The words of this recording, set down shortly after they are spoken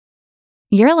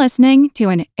You're listening to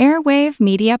an Airwave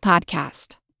Media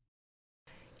Podcast.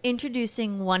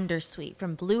 Introducing Wondersuite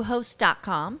from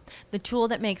Bluehost.com, the tool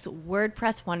that makes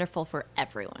WordPress wonderful for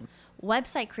everyone.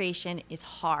 Website creation is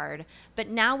hard, but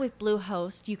now with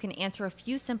Bluehost, you can answer a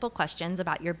few simple questions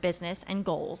about your business and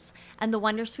goals, and the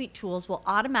Wondersuite tools will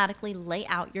automatically lay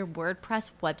out your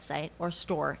WordPress website or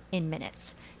store in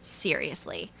minutes.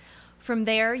 Seriously. From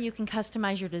there, you can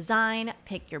customize your design,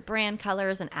 pick your brand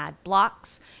colors, and add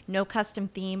blocks. No custom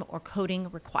theme or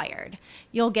coding required.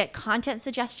 You'll get content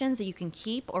suggestions that you can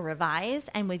keep or revise,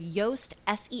 and with Yoast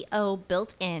SEO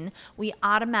built in, we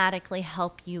automatically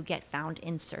help you get found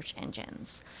in search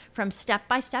engines. From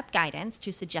step-by-step guidance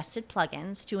to suggested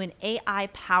plugins to an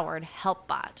AI-powered help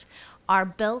bot, our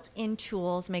built-in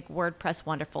tools make WordPress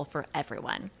wonderful for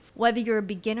everyone. Whether you're a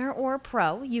beginner or a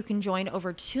pro, you can join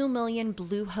over 2 million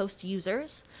Bluehost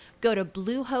users. Go to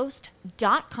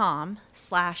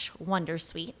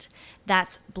bluehost.com/wondersuite.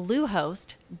 That's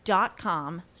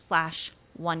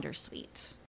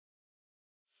bluehost.com/wondersuite.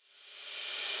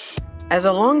 As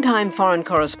a longtime foreign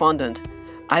correspondent,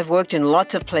 I've worked in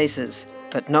lots of places,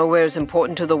 but nowhere as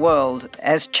important to the world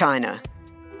as China.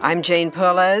 I'm Jane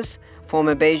Perlez,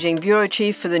 former Beijing bureau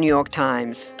chief for the New York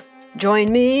Times.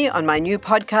 Join me on my new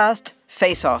podcast,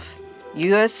 Face Off,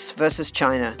 U.S. versus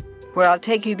China, where I'll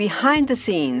take you behind the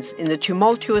scenes in the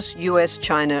tumultuous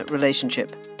U.S.-China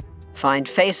relationship. Find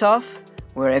Face Off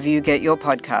wherever you get your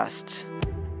podcasts.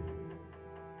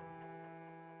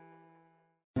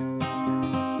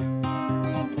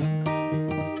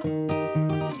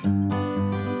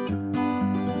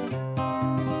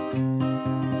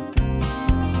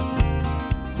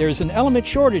 There's an element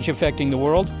shortage affecting the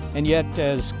world, and yet,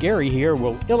 as Gary here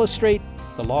will illustrate,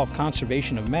 the law of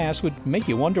conservation of mass would make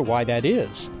you wonder why that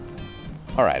is.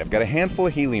 All right, I've got a handful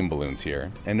of helium balloons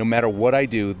here, and no matter what I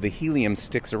do, the helium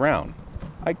sticks around.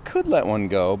 I could let one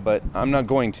go, but I'm not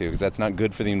going to, because that's not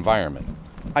good for the environment.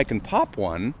 I can pop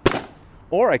one,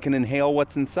 or I can inhale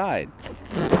what's inside.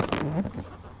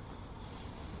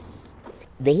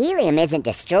 The helium isn't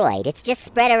destroyed, it's just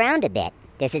spread around a bit.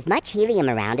 There's as much helium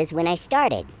around as when I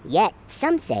started, yet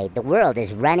some say the world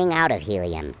is running out of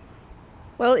helium.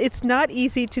 Well, it's not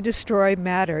easy to destroy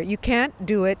matter. You can't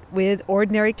do it with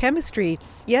ordinary chemistry.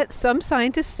 Yet some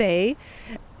scientists say,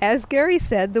 as Gary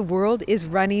said, the world is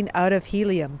running out of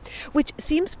helium, which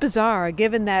seems bizarre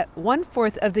given that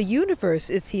 1/4 of the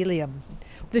universe is helium.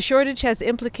 The shortage has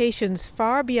implications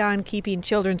far beyond keeping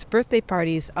children's birthday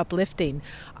parties uplifting.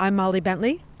 I'm Molly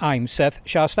Bentley. I'm Seth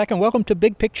Shostak, and welcome to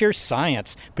Big Picture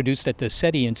Science, produced at the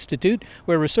SETI Institute,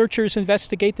 where researchers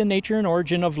investigate the nature and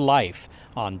origin of life.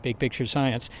 On Big Picture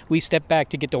Science, we step back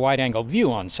to get the wide-angle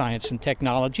view on science and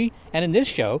technology, and in this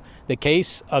show, the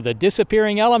case of the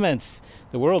disappearing elements.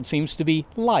 The world seems to be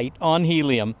light on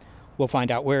helium. We'll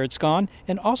find out where it's gone,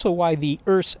 and also why the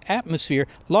Earth's atmosphere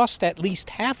lost at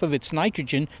least half of its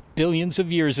nitrogen billions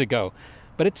of years ago.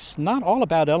 But it's not all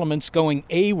about elements going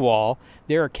AWOL.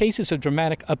 There are cases of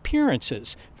dramatic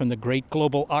appearances, from the great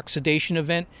global oxidation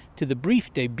event to the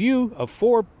brief debut of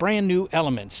 4 brand new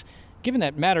elements. Given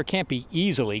that matter can't be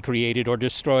easily created or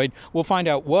destroyed, we'll find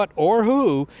out what or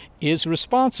who is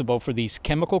responsible for these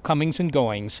chemical comings and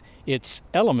goings. Its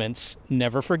elements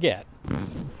never forget.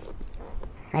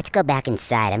 Let's go back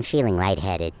inside. I'm feeling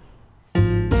lightheaded.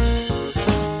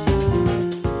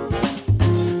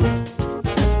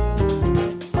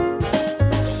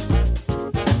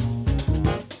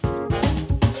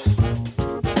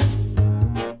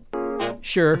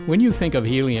 Sure, when you think of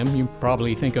helium, you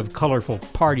probably think of colorful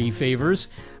party favors,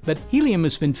 but helium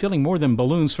has been filling more than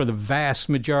balloons for the vast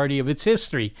majority of its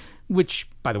history, which,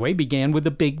 by the way, began with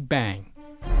the Big Bang.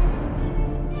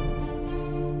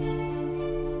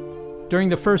 During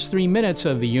the first 3 minutes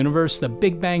of the universe, the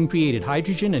Big Bang created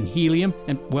hydrogen and helium,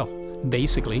 and, well,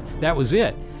 basically, that was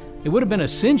it. It would have been a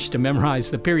cinch to memorize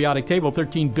the periodic table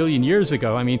 13 billion years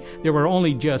ago. I mean, there were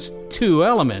only just 2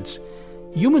 elements.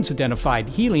 Humans identified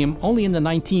helium only in the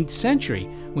 19th century,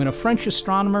 when a French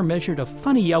astronomer measured a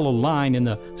funny yellow line in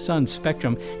the sun's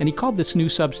spectrum, and he called this new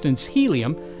substance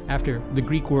helium, after the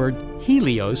Greek word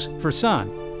helios for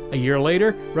sun. A year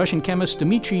later, Russian chemist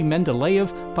Dmitry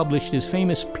Mendeleev published his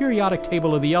famous periodic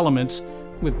table of the elements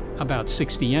with about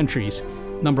 60 entries.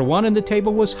 Number 1 in the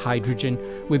table was hydrogen,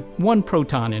 with 1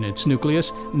 proton in its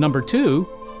nucleus. Number 2...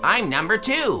 I'm number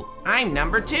 2! I'm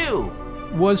number 2!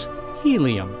 ...was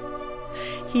helium.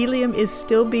 Helium is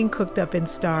still being cooked up in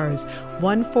stars.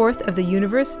 1/4 of the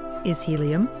universe is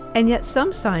helium, and yet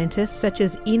some scientists, such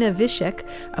as Ina Vishik,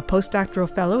 a postdoctoral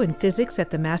fellow in physics at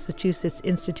the Massachusetts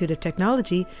Institute of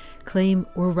Technology, claim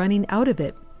we're running out of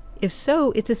it. If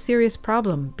so, it's a serious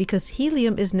problem because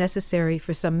helium is necessary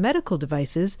for some medical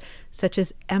devices, such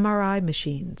as MRI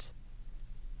machines.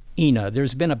 Ina,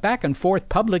 there's been a back-and-forth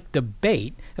public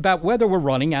debate about whether we're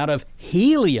running out of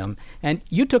helium, and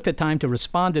you took the time to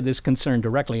respond to this concern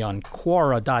directly on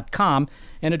Quora.com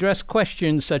and address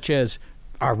questions such as,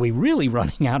 are we really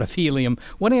running out of helium?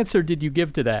 What answer did you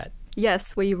give to that?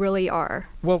 Yes, we really are.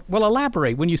 Well,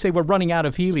 elaborate. When you say we're running out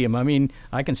of helium, I mean,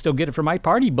 I can still get it for my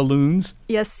party balloons.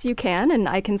 Yes, you can, and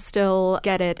I can still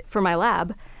get it for my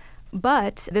lab.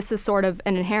 But this is sort of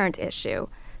an inherent issue.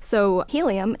 So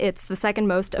helium, it's the second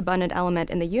most abundant element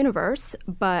in the universe,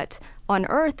 but on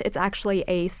Earth, it's actually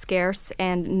a scarce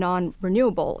and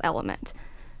non-renewable element.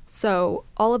 So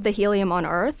all of the helium on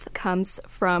Earth comes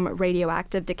from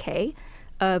radioactive decay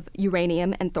of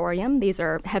uranium and thorium. These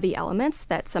are heavy elements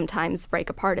that sometimes break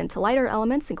apart into lighter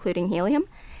elements, including helium.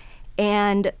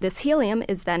 And this helium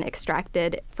is then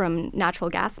extracted from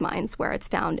natural gas mines where it's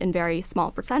found in very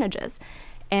small percentages.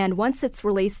 And once it's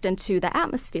released into the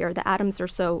atmosphere, the atoms are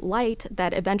so light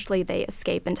that eventually they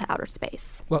escape into outer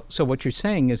space. Well, so what you're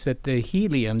saying is that the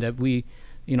helium that we,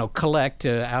 collect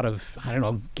out of,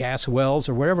 gas wells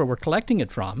or wherever we're collecting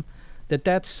it from,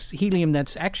 that's helium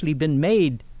that's actually been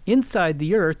made inside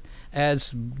the Earth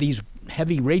as these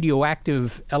heavy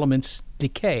radioactive elements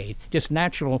decay. Just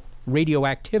natural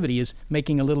radioactivity is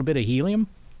making a little bit of helium?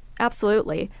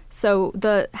 Absolutely. So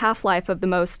the half-life of the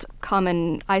most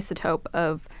common isotope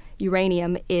of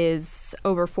uranium is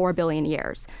over 4 billion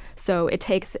years. So it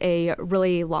takes a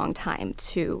really long time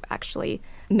to actually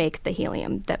make the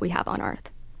helium that we have on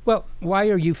Earth. Well, why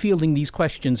are you fielding these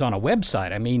questions on a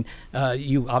website? I mean,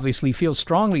 you obviously feel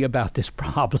strongly about this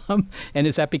problem. And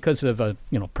is that because of a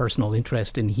personal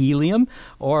interest in helium,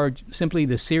 or simply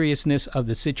the seriousness of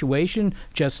the situation,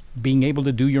 just being able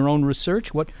to do your own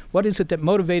research? What is it that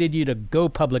motivated you to go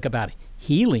public about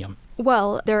helium?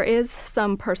 Well, there is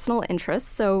some personal interest.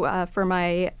 So for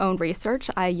my own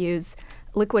research, I use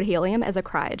liquid helium as a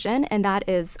cryogen, and that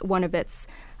is one of its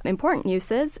important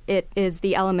uses. It is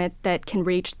the element that can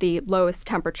reach the lowest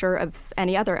temperature of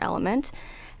any other element.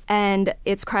 And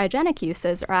its cryogenic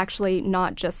uses are actually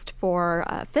not just for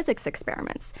physics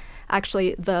experiments.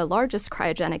 Actually, the largest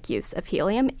cryogenic use of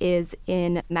helium is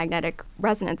in magnetic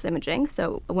resonance imaging.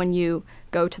 So when you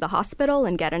go to the hospital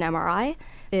and get an MRI,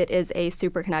 it is a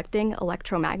superconducting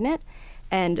electromagnet.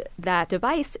 And that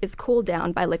device is cooled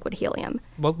down by liquid helium.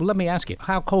 Well, let me ask you,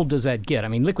 how cold does that get? I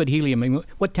mean, liquid helium,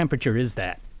 what temperature is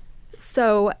that?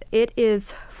 So it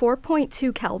is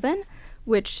 4.2 Kelvin,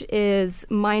 which is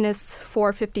minus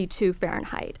 452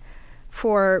 Fahrenheit.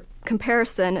 For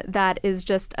comparison, that is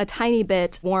just a tiny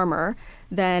bit warmer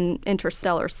than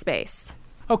interstellar space.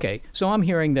 Okay, so I'm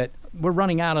hearing that we're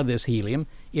running out of this helium.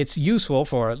 It's useful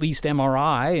for at least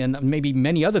MRI and maybe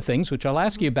many other things, which I'll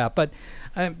ask you about. But,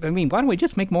 why don't we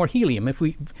just make more helium? If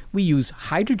we use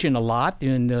hydrogen a lot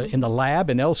in the lab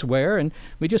and elsewhere, and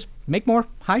we just make more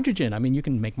hydrogen. I mean, you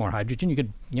can make more hydrogen. You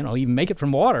could, even make it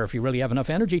from water if you really have enough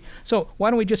energy. So why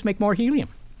don't we just make more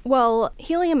helium? Well,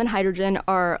 helium and hydrogen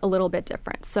are a little bit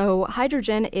different. So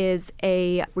hydrogen is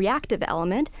a reactive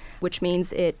element, which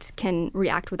means it can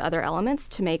react with other elements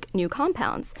to make new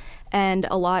compounds. And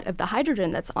a lot of the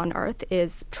hydrogen that's on Earth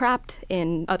is trapped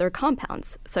in other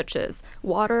compounds, such as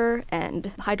water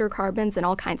and hydrocarbons and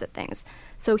all kinds of things.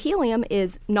 So helium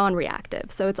is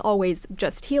non-reactive. So it's always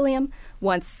just helium.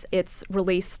 Once it's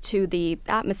released to the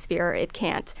atmosphere, it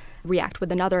can't react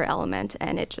with another element,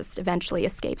 and it just eventually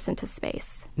escapes into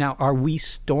space. Now, are we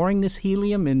storing this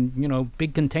helium in,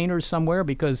 big containers somewhere?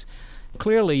 Because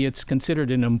clearly it's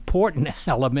considered an important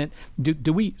element.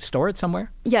 Do we store it somewhere?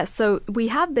 Yes, so we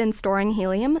have been storing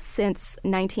helium since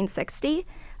 1960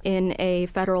 in a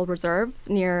Federal Reserve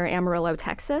near Amarillo,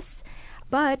 Texas.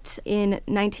 But in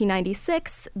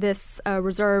 1996, this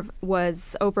reserve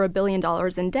was over $1 billion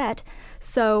in debt,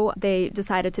 so they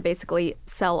decided to basically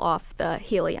sell off the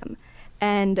helium.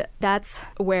 And that's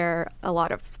where a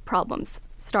lot of problems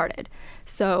started.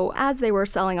 So as they were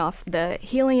selling off the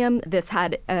helium, this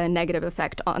had a negative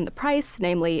effect on the price,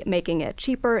 namely making it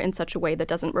cheaper in such a way that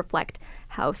doesn't reflect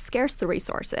how scarce the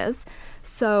resource is.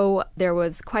 So there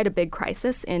was quite a big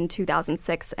crisis in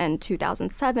 2006 and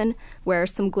 2007 where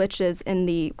some glitches in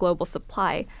the global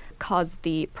supply caused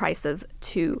the prices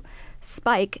to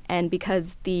spike, and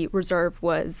because the reserve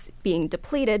was being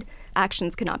depleted,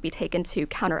 actions could not be taken to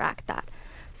counteract that.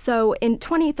 So in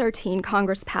 2013,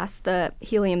 Congress passed the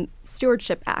Helium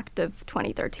Stewardship Act of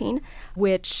 2013,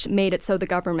 which made it so the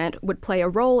government would play a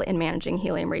role in managing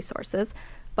helium resources,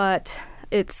 but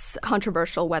it's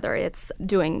controversial whether it's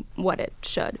doing what it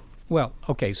should. Well,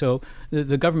 okay, so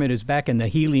the government is back in the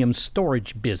helium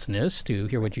storage business, to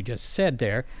hear what you just said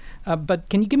there. But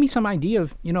can you give me some idea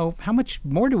of, how much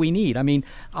more do we need? I mean,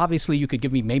 obviously you could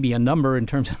give me maybe a number in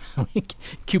terms of how many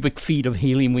cubic feet of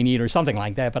helium we need or something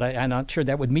like that, but I'm not sure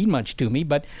that would mean much to me.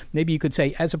 But maybe you could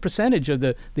say, as a percentage of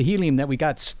the helium that we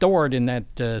got stored in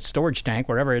that storage tank,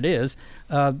 wherever it is,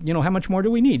 how much more do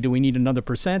we need? Do we need another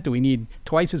percent? Do we need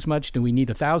twice as much? Do we need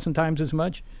 1,000 times as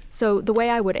much? So the way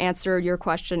I would answer your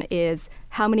question is,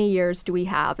 how many years do we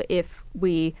have if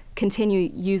we continue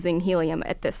using helium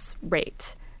at this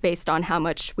rate, based on how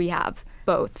much we have,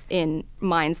 both in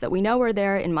mines that we know are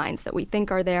there, in mines that we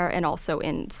think are there, and also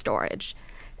in storage.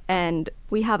 And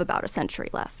we have about a century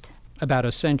left. About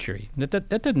a century. That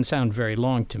doesn't sound very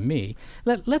long to me.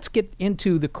 Let's get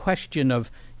into the question of,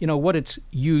 what it's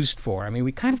used for. I mean,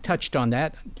 we kind of touched on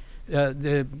that.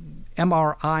 The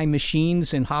MRI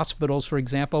machines in hospitals, for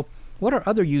example. What are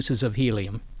other uses of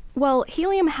helium? Well,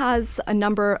 helium has a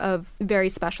number of very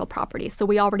special properties. So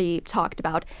we already talked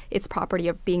about its property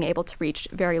of being able to reach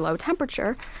very low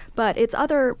temperature, but its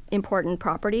other important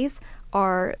properties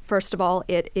are, first of all,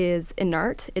 it is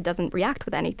inert, it doesn't react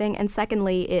with anything, and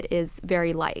secondly, it is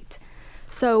very light.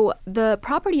 So the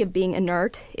property of being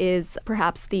inert is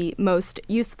perhaps the most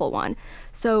useful one.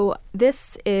 So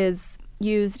this is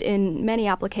used in many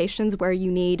applications where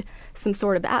you need some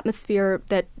sort of atmosphere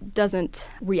that doesn't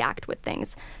react with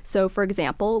things. So, for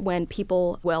example, when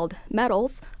people weld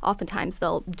metals, oftentimes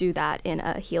they'll do that in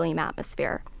a helium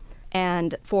atmosphere.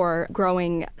 And for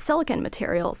growing silicon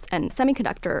materials and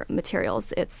semiconductor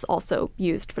materials, it's also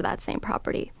used for that same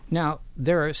property. Now,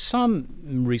 there are some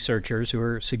researchers who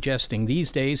are suggesting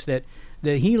these days that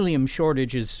the helium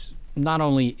shortage is not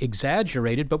only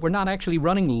exaggerated, but we're not actually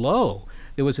running low.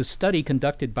 There was a study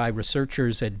conducted by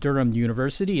researchers at Durham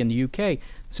University in the U.K.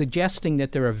 suggesting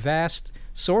that there are vast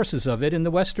sources of it in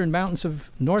the western mountains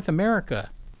of North America.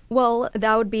 Well,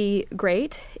 that would be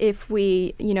great if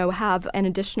we, have an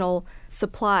additional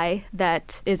supply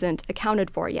that isn't accounted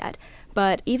for yet.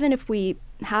 But even if we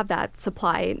have that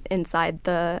supply inside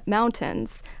the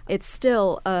mountains, it's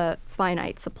still a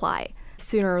finite supply.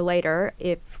 Sooner or later,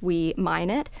 if we mine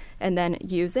it and then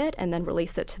use it and then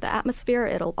release it to the atmosphere,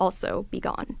 it'll also be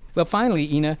gone. Well,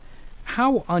 finally, Ina,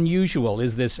 how unusual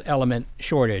is this element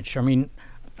shortage? I mean,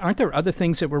 aren't there other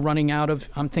things that we're running out of?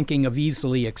 I'm thinking of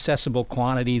easily accessible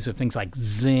quantities of things like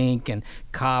zinc and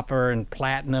copper and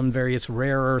platinum, various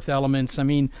rare earth elements. I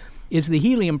mean, is the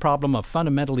helium problem a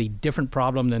fundamentally different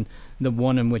problem than the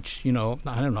one in which,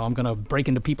 I'm going to break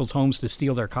into people's homes to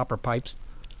steal their copper pipes?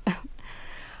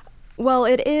 Well,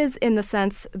 it is in the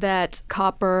sense that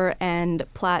copper and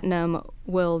platinum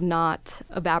will not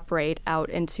evaporate out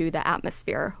into the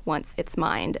atmosphere once it's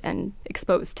mined and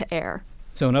exposed to air.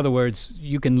 So in other words,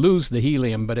 you can lose the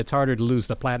helium, but it's harder to lose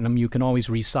the platinum. You can always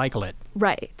recycle it.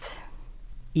 Right.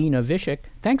 Ina Vishik,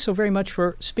 thanks so very much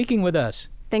for speaking with us.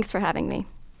 Thanks for having me.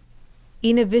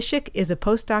 Ina Vishik is a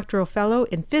postdoctoral fellow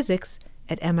in physics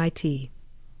at MIT.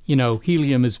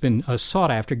 Helium has been a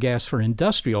sought-after gas for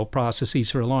industrial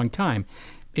processes for a long time.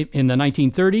 In the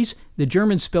 1930s, the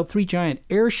Germans built 3 giant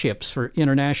airships for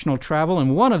international travel,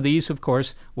 and one of these, of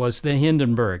course, was the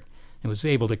Hindenburg. It was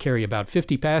able to carry about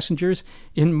 50 passengers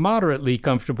in moderately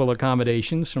comfortable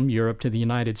accommodations from Europe to the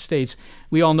United States.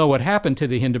 We all know what happened to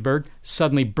the Hindenburg,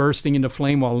 suddenly bursting into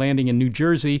flame while landing in New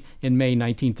Jersey in May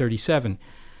 1937.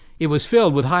 It was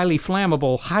filled with highly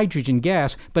flammable hydrogen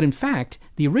gas, but in fact,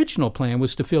 the original plan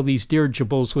was to fill these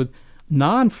dirigibles with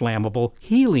non-flammable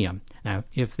helium. Now,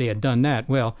 if they had done that,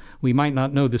 well, we might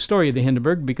not know the story of the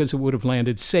Hindenburg because it would have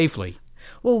landed safely.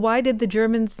 Well, why did the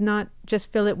Germans not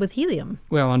just fill it with helium?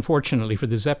 Well, unfortunately for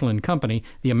the Zeppelin Company,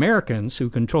 the Americans,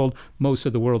 who controlled most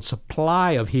of the world's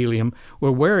supply of helium,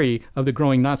 were wary of the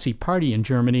growing Nazi Party in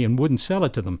Germany and wouldn't sell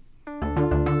it to them.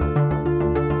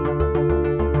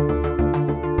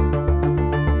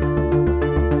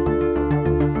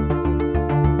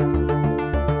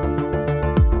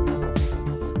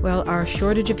 Well, our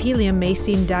shortage of helium may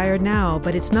seem dire now,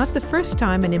 but it's not the first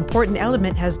time an important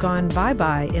element has gone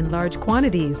bye-bye in large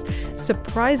quantities.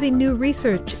 Surprising new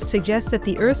research suggests that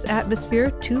the Earth's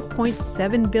atmosphere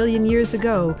 2.7 billion years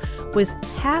ago was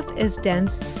half as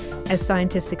dense as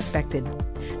scientists expected.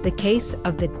 The case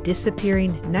of the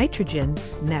disappearing nitrogen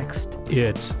next.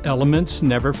 It's Elements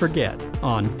Never Forget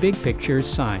on Big Picture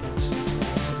Science.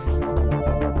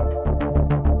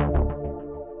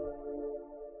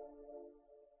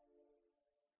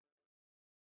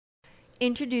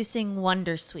 Introducing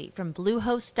Wondersuite from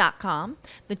Bluehost.com,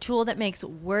 the tool that makes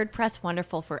WordPress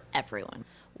wonderful for everyone.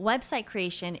 Website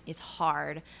creation is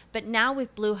hard, but now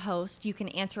with Bluehost, you can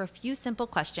answer a few simple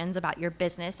questions about your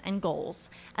business and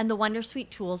goals, and the Wondersuite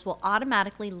tools will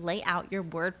automatically lay out your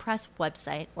WordPress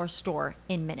website or store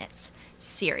in minutes.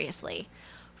 Seriously.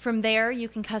 From there, you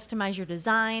can customize your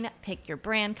design, pick your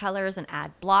brand colors, and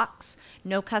add blocks.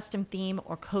 No custom theme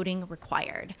or coding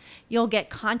required. You'll get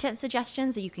content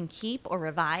suggestions that you can keep or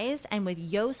revise, and with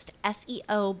Yoast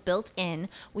SEO built in,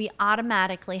 we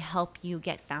automatically help you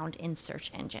get found in search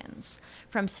engines.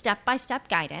 From step-by-step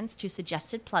guidance to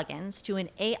suggested plugins to an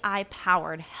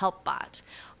AI-powered help bot,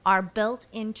 our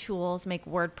built-in tools make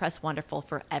WordPress wonderful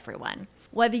for everyone.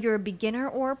 Whether you're a beginner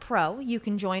or a pro, you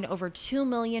can join over 2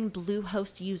 million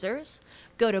Bluehost users.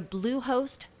 Go to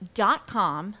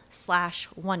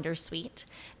bluehost.com/wondersuite.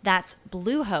 That's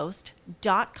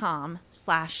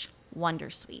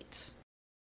bluehost.com/wondersuite.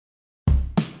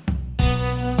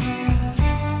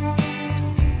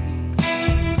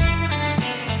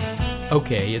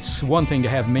 Okay, it's one thing to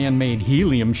have man-made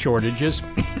helium shortages.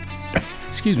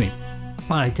 Excuse me.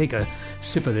 While I take a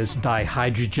sip of this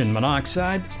dihydrogen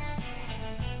monoxide.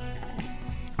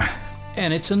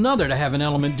 And it's another to have an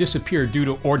element disappear due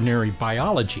to ordinary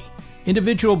biology.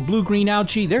 Individual blue-green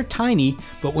algae, they're tiny,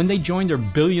 but when they join their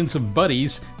billions of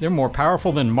buddies, they're more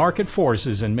powerful than market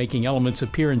forces in making elements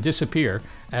appear and disappear,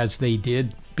 as they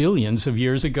did billions of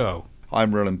years ago.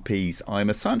 I'm Roland Pease. I'm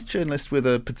a science journalist with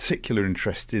a particular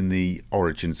interest in the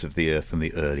origins of the Earth and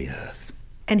the early Earth.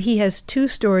 And he has 2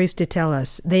 stories to tell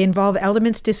us. They involve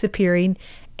elements disappearing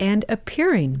and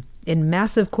appearing in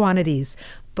massive quantities.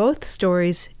 Both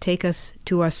stories take us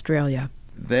to Australia.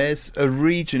 There's a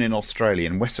region in Australia,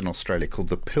 in Western Australia, called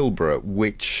the Pilbara,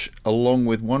 which, along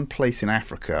with one place in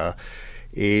Africa,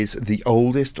 is the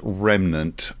oldest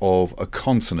remnant of a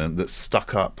continent that's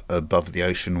stuck up above the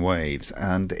ocean waves.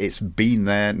 And it's been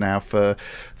there now for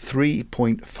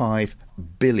 3.5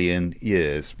 billion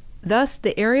years. Thus,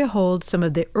 the area holds some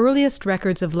of the earliest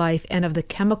records of life and of the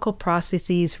chemical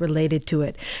processes related to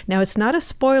it. Now, it's not a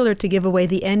spoiler to give away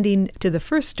the ending to the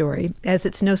first story, as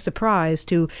it's no surprise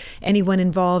to anyone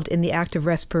involved in the act of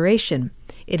respiration.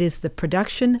 It is the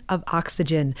production of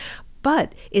oxygen.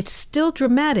 But it's still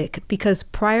dramatic because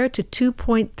prior to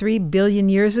 2.3 billion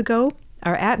years ago,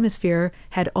 our atmosphere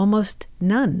had almost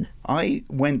none. I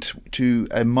went to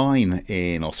a mine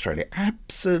in Australia,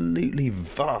 absolutely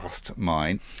vast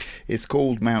mine. It's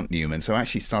called Mount Newman, so I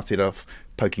actually started off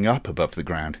poking up above the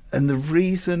ground. And the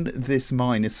reason this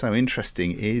mine is so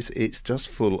interesting is it's just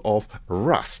full of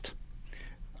rust,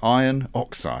 iron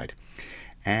oxide.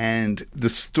 And the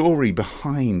story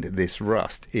behind this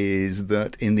rust is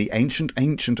that in the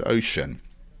ancient ocean,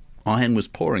 iron was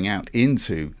pouring out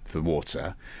into the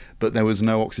water, but there was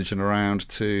no oxygen around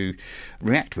to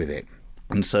react with it.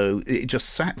 And so it just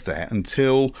sat there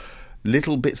until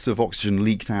little bits of oxygen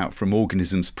leaked out from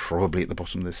organisms probably at the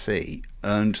bottom of the sea.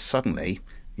 And suddenly,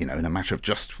 in a matter of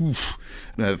just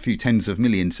a few tens of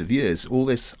millions of years, all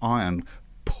this iron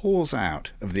pours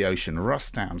out of the ocean,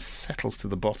 rusts down, settles to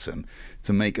the bottom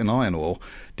to make an iron ore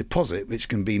deposit, which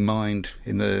can be mined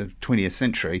in the 20th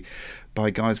century by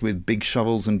guys with big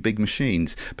shovels and big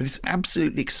machines. But it's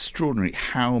absolutely extraordinary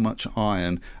how much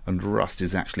iron and rust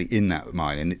is actually in that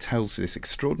mine, and it tells this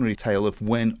extraordinary tale of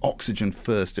when oxygen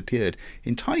first appeared,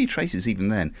 in tiny traces even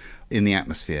then, in the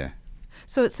atmosphere.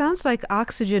 So it sounds like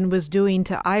oxygen was doing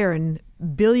to iron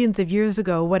billions of years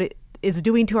ago what it is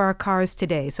doing to our cars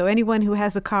today. So anyone who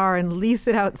has a car and leaves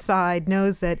it outside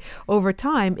knows that over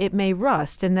time it may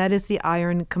rust, and that is the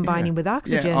iron combining with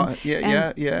oxygen.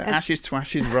 Ashes to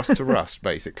ashes, rust to rust,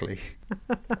 basically.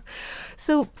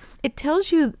 So it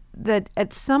tells you that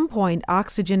at some point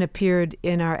oxygen appeared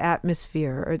in our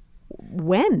atmosphere.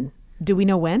 When? Do we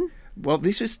know when? Well,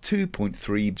 this was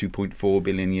 2.4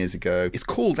 billion years ago. It's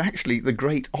called actually the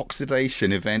Great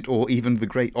Oxidation Event, or even the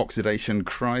Great Oxidation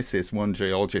Crisis. One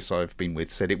geologist I've been with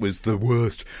said it was the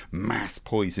worst mass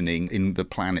poisoning in the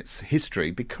planet's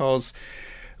history, because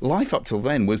life up till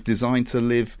then was designed to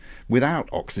live without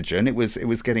oxygen. It was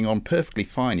getting on perfectly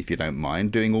fine, if you don't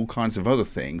mind, doing all kinds of other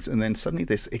things. And then suddenly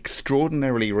this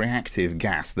extraordinarily reactive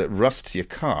gas that rusts your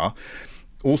car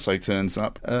also turns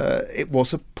up. It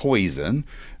was a poison,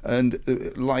 and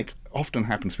like often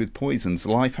happens with poisons,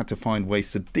 life had to find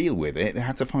ways to deal with it. It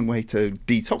had to find a way to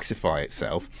detoxify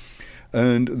itself,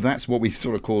 and that's what we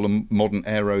sort of call a modern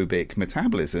aerobic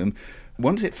metabolism.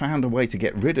 Once it found a way to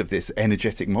get rid of this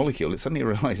energetic molecule, it suddenly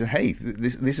realized, hey,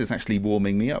 this is actually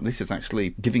warming me up. This is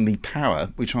actually giving me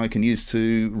power, which I can use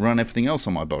to run everything else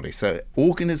on my body. So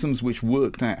organisms which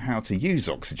worked out how to use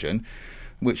oxygen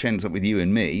which ends up with you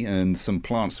and me and some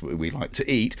plants that we like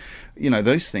to eat,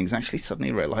 those things actually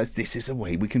suddenly realise this is a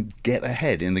way we can get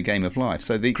ahead in the game of life.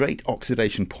 So the great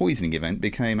oxidation poisoning event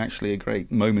became actually a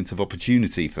great moment of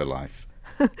opportunity for life.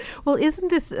 Well, isn't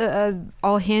this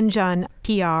all hinge on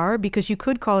PR? Because you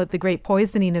could call it the Great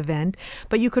Poisoning Event,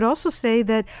 but you could also say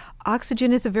that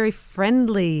oxygen is a very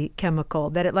friendly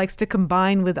chemical, that it likes to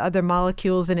combine with other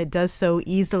molecules, and it does so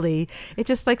easily. It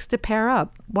just likes to pair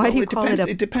up. Why do you call it a poison?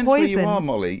 It depends where you are,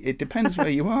 Molly. It depends where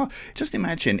you are. Just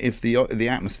imagine if the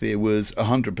atmosphere was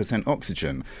 100%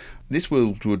 oxygen. This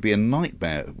world would be a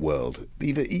nightmare world.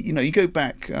 You go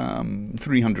back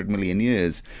 300 million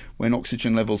years when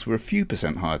oxygen levels were a few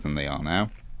percent higher than they are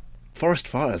now. Forest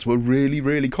fires were really,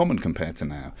 really common compared to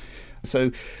now.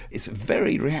 So it's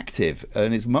very reactive,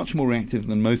 and it's much more reactive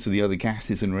than most of the other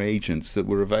gases and reagents that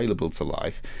were available to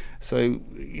life. So,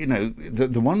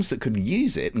 the ones that could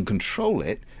use it and control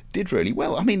it did really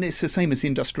well. I mean, it's the same as the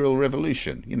Industrial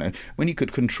Revolution. When you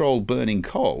could control burning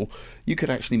coal, you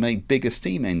could actually make bigger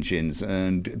steam engines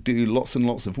and do lots and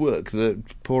lots of work that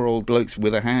poor old blokes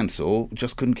with a handsaw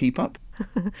just couldn't keep up.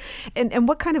 And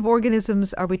what kind of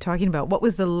organisms are we talking about? What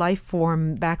was the life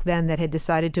form back then that had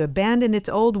decided to abandon its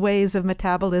old ways of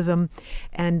metabolism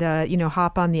and,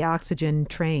 hop on the oxygen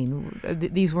train?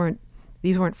 These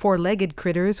weren't four-legged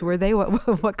critters, were they?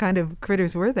 What kind of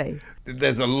critters were they?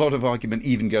 There's a lot of argument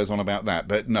even goes on about that,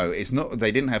 but no, it's not.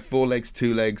 They didn't have 4 legs,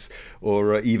 2 legs,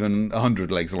 or even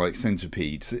 100 legs like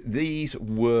centipedes. These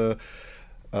were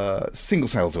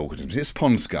single-celled organisms. It's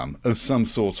pond scum of some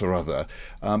sort or other.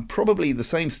 Probably the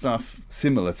same stuff,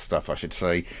 similar stuff, I should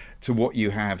say, to what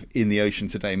you have in the ocean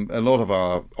today. A lot of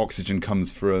our oxygen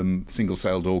comes from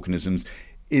single-celled organisms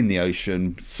in the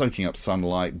ocean, soaking up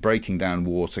sunlight, breaking down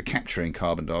water, capturing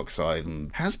carbon dioxide,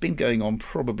 and has been going on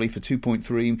probably for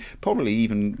 2.3, probably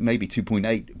even maybe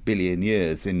 2.8 billion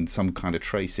years in some kind of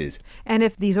traces. And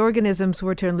if these organisms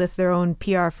were to enlist their own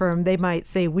PR firm, they might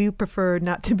say, we prefer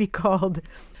not to be called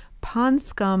pond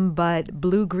scum, but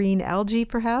blue-green algae,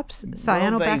 perhaps?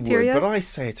 Cyanobacteria? Well, they would, but I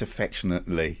say it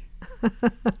affectionately.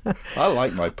 I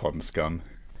like my pond scum.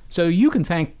 So you can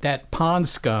thank that pond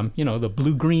scum, the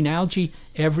blue-green algae,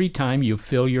 every time you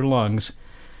fill your lungs.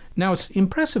 Now, it's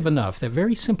impressive enough that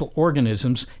very simple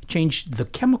organisms changed the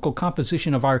chemical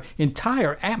composition of our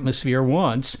entire atmosphere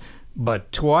once,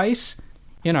 but twice?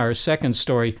 In our second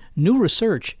story, new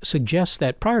research suggests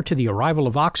that prior to the arrival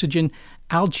of oxygen,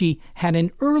 algae had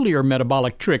an earlier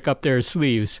metabolic trick up their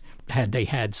sleeves, had they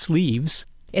had sleeves.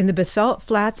 In the basalt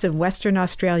flats of Western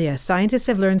Australia, scientists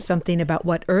have learned something about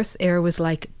what Earth's air was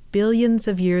like billions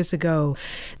of years ago.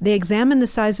 They examined the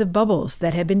size of bubbles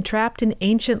that had been trapped in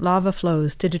ancient lava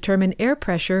flows to determine air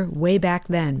pressure way back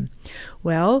then.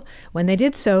 Well, when they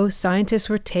did so, scientists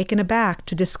were taken aback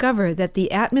to discover that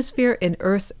the atmosphere in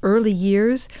Earth's early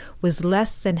years was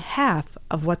less than half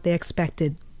of what they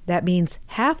expected. That means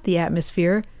half the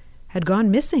atmosphere had gone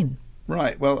missing.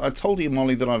 Right. Well, I told you,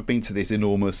 Molly, that I've been to this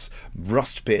enormous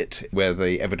rust pit where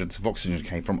the evidence of oxygen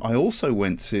came from. I also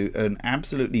went to an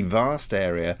absolutely vast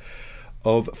area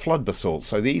of flood basalt.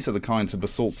 So these are the kinds of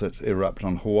basalts that erupt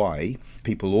on Hawaii.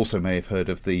 People also may have heard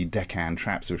of the Deccan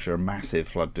traps, which are a massive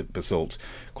flood basalt,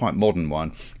 quite modern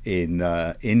one, in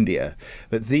India.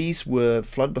 But these were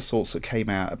flood basalts that came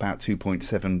out about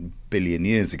 2.7 billion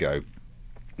years ago.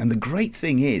 And the great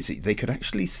thing is they could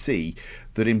actually see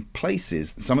that in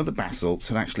places some of the basalts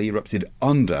had actually erupted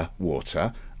under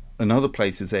water and other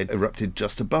places they'd erupted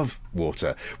just above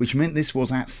water, which meant this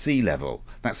was at sea level.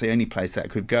 That's the only place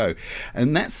that could go.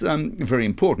 And that's very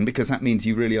important because that means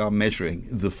you really are measuring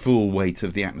the full weight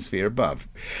of the atmosphere above.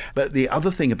 But the other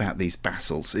thing about these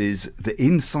basalts is that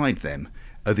inside them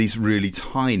are these really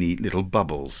tiny little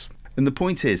bubbles. And the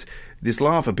point is, this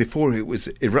lava, before it was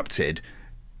erupted,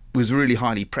 was really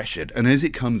highly pressured, and as it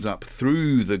comes up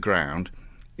through the ground,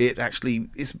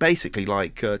 it's basically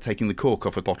like taking the cork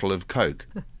off a bottle of Coke.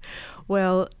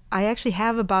 Well, I actually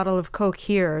have a bottle of Coke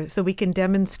here, so we can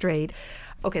demonstrate.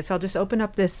 Okay, so I'll just open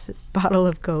up this bottle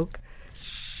of Coke.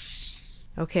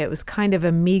 Okay, it was kind of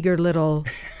a meager little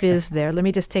fizz there. Let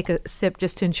me just take a sip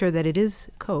just to ensure that it is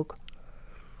Coke.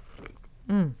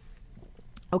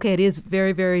 Okay, it is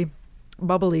very, very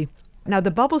bubbly. Now,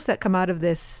 the bubbles that come out of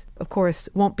this, of course,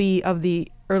 won't be of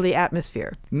the early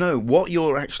atmosphere. No, what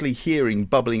you're actually hearing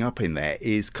bubbling up in there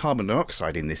is carbon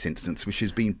dioxide in this instance, which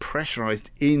has been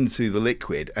pressurized into the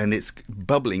liquid, and it's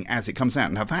bubbling as it comes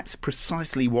out. Now, that's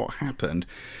precisely what happened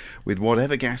with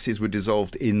whatever gases were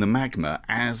dissolved in the magma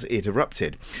as it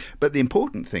erupted. But the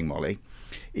important thing, Molly,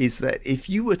 is that if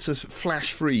you were to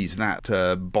flash freeze that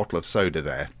bottle of soda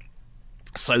there,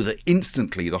 so that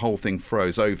instantly the whole thing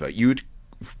froze over, you would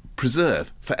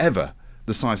preserve forever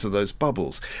the size of those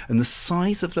bubbles. And the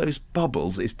size of those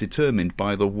bubbles is determined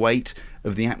by the weight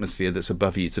of the atmosphere that's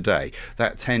above you today.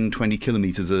 That 10, 20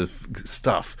 kilometres of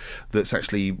stuff that's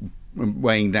actually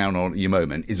weighing down on your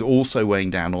moment is also weighing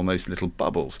down on those little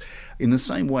bubbles. In the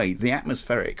same way, the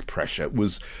atmospheric pressure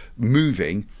was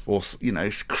moving or,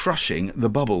 crushing the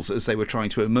bubbles as they were trying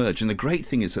to emerge. And the great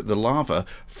thing is that the lava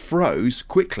froze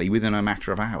quickly within a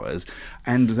matter of hours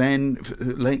and then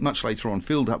much later on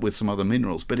filled up with some other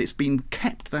minerals. But it's been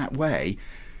kept that way.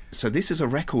 So this is a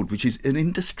record which is an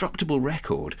indestructible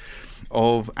record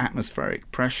of atmospheric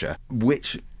pressure,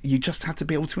 which you just had to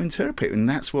be able to interpret, and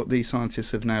that's what these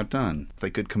scientists have now done. They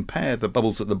could compare the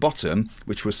bubbles at the bottom,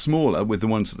 which were smaller, with the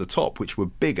ones at the top, which were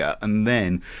bigger, and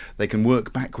then they can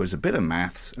work backwards a bit of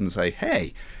maths and say,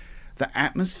 hey, the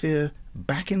atmosphere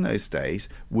back in those days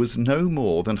was no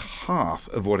more than half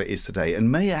of what it is today, and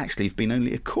may actually have been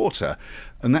only a quarter.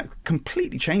 And that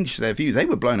completely changed their view. They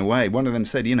were blown away. One of them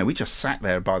said, we just sat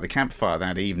there by the campfire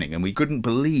that evening and we couldn't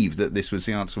believe that this was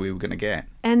the answer we were going to get.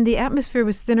 And the atmosphere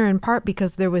was thinner in part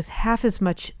because there was half as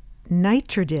much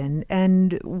nitrogen.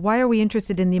 And why are we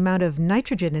interested in the amount of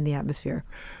nitrogen in the atmosphere?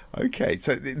 Okay,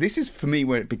 so this is for me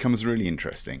where it becomes really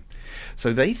interesting.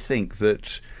 So they think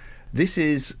that this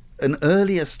is an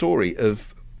earlier story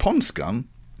of pond scum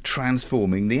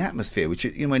transforming the atmosphere, which,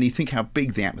 when you think how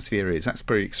big the atmosphere is, that's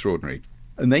pretty extraordinary.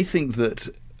 And they think that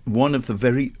one of the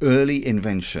very early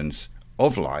inventions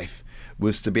of life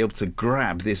was to be able to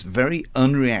grab this very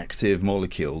unreactive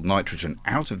molecule, nitrogen,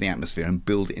 out of the atmosphere and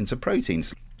build it into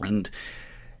proteins. And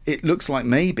it looks like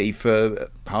maybe for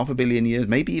 500 million years,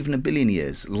 maybe even 1 billion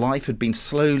years, life had been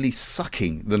slowly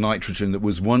sucking the nitrogen that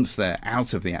was once there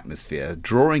out of the atmosphere,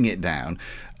 drawing it down.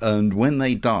 And when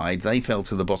they died, they fell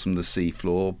to the bottom of the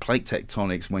seafloor, plate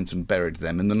tectonics went and buried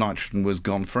them, and the nitrogen was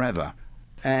gone forever.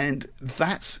 And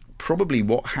that's probably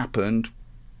what happened,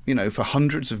 for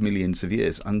hundreds of millions of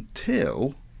years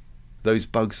until those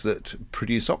bugs that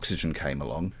produce oxygen came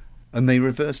along and they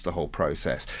reversed the whole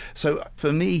process. So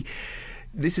for me,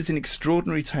 this is an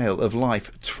extraordinary tale of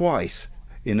life twice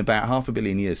in about 500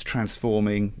 million years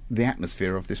transforming the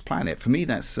atmosphere of this planet. For me,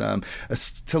 that's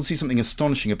tells you something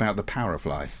astonishing about the power of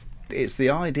life. It's the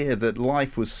idea that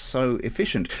life was so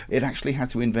efficient, it actually had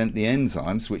to invent the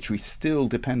enzymes, which we still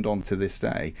depend on to this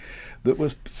day, that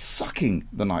were sucking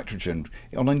the nitrogen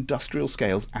on industrial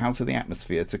scales out of the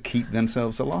atmosphere to keep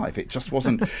themselves alive. It just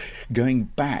wasn't going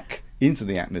back into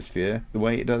the atmosphere the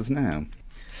way it does now.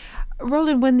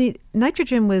 Roland, when the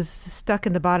nitrogen was stuck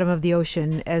in the bottom of the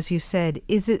ocean, as you said,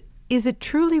 is it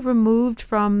truly removed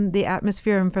from the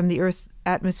atmosphere and from the Earth's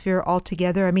atmosphere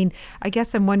altogether? I mean, I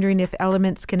guess I'm wondering if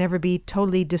elements can ever be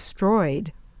totally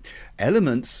destroyed.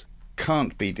 Elements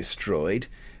can't be destroyed.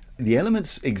 The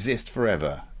elements exist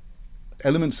forever.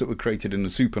 Elements that were created in a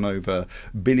supernova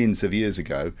billions of years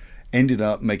ago ended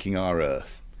up making our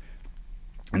Earth,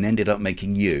 and ended up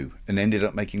making you, and ended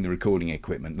up making the recording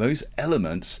equipment. Those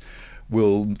elements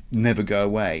will never go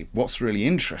away. What's really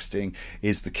interesting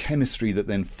is the chemistry that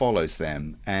then follows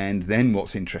them. And then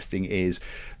what's interesting is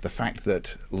the fact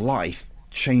that life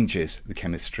changes the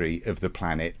chemistry of the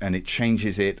planet, and it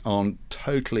changes it on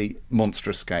totally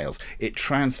monstrous scales. It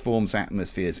transforms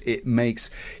atmospheres. It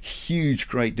makes huge,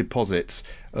 great deposits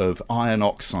of iron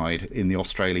oxide in the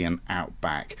Australian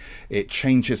outback. It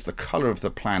changes the colour of the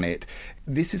planet.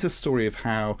 This is a story of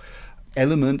how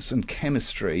elements and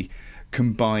chemistry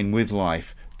combine with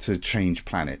life to change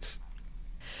planets.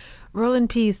 Roland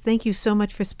Pease, thank you so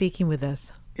much for speaking with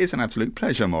us. It's an absolute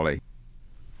pleasure, Molly.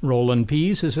 Roland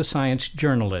Pease is a science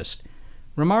journalist.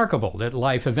 Remarkable that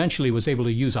life eventually was able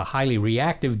to use a highly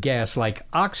reactive gas like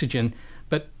oxygen,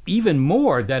 but even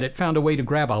more that it found a way to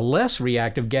grab a less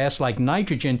reactive gas like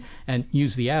nitrogen and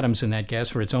use the atoms in that gas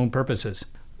for its own purposes.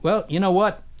 Well, you know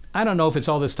what? I don't know if it's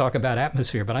all this talk about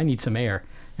atmosphere, but I need some air.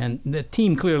 And the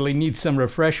team clearly needs some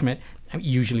refreshment.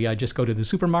 Usually I just go to the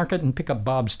supermarket and pick up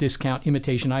Bob's Discount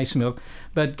imitation ice milk,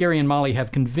 but Gary and Molly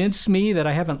have convinced me that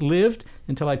I haven't lived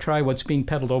until I try what's being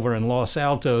peddled over in Los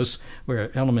Altos,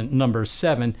 where element number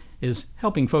 7 is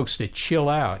helping folks to chill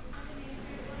out.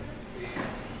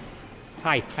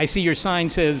 Hi, I see your sign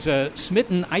says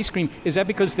Smitten Ice Cream. Is that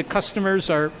because the customers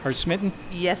are smitten?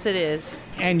 Yes, it is.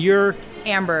 And you're?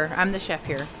 Amber. I'm the chef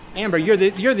here. Amber, you're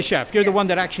the chef. You're the one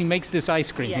that actually makes this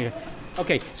ice cream here.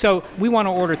 Okay, so we want to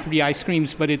order 3 ice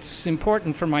creams, but it's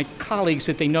important for my colleagues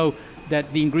that they know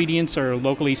that the ingredients are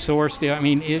locally sourced. I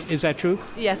mean, is that true?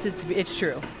 Yes, it's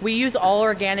true. We use all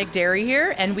organic dairy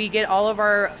here, and we get all of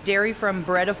our dairy from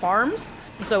Beretta Farms,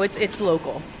 so it's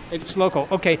local. It's local.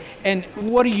 Okay. And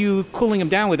what are you cooling them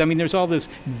down with? I mean, there's all this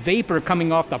vapor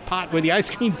coming off the pot where the ice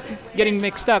cream's getting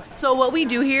mixed up. So what we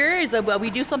do here is we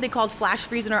do something called flash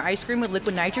freezing our ice cream with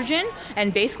liquid nitrogen.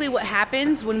 And basically what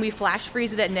happens when we flash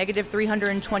freeze it at negative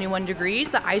 321 degrees,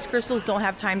 the ice crystals don't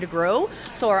have time to grow.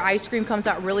 So our ice cream comes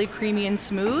out really creamy and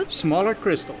smooth. Smaller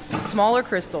crystals. Smaller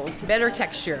crystals, better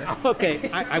texture. Okay.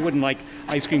 I wouldn't like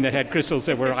ice cream that had crystals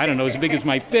that were, I don't know, as big as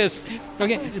my fist.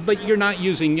 Okay. But you're not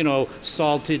using,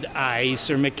 salted ice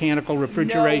or mechanical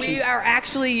refrigeration? No, we are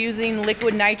actually using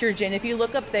liquid nitrogen. If you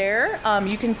look up there,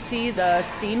 you can see the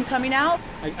steam coming out.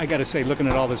 I got to say, looking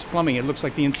at all this plumbing, it looks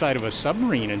like the inside of a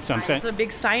submarine in some sense. It's a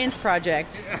big science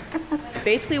project.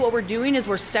 Basically, what we're doing is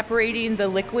we're separating the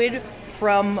liquid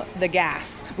from the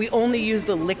gas. We only use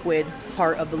the liquid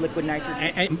part of the liquid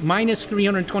nitrogen. And minus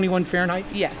 321 Fahrenheit?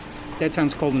 Yes. That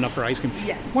sounds cold enough for ice cream.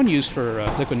 Yes. One use for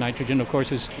liquid nitrogen, of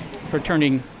course, is for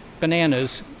turning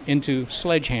bananas into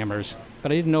sledgehammers.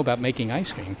 But I didn't know about making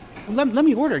ice cream. Let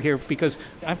me order here because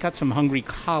I've got some hungry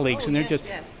colleagues, and they're yes.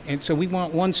 And so we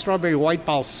want one strawberry white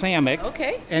balsamic.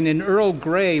 Okay. And an Earl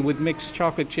Grey with mixed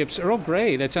chocolate chips. Earl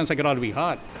Grey, that sounds like it ought to be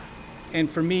hot. And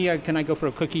for me, can I go for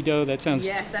a cookie dough? That sounds...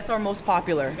 Yes, that's our most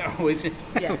popular. Oh, is it?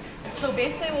 Yes. So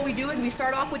basically what we do is we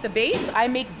start off with the base. I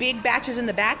make big batches in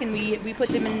the back, and we put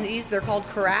them in these. They're called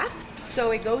carafes.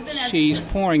 So it goes in as... She's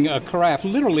pouring a carafe,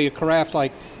 literally a carafe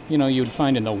like, you'd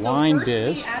find in the wine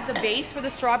biz. We add the base for the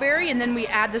strawberry, and then we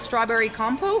add the strawberry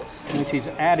compote. And she's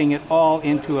adding it all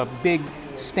into a big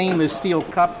stainless steel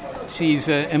cup. She's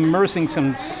immersing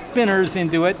some spinners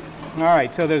into it. All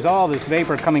right, so there's all this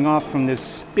vapor coming off from this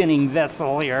spinning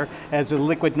vessel here as the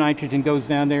liquid nitrogen goes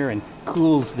down there and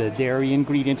cools the dairy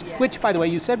ingredients, which, by the way,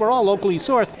 you said were all locally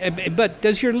sourced. But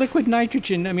does your liquid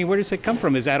nitrogen, where does it come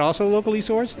from? Is that also locally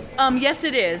sourced? Yes,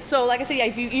 it is. So, like I said,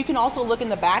 if you can also look in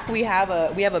the back. We have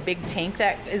a big tank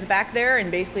that is back there, and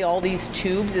basically all these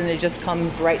tubes, and it just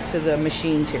comes right to the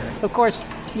machines here. Of course,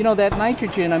 that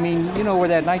nitrogen, where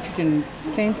that nitrogen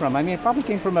came from. It probably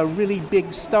came from a really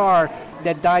big star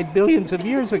that died billions of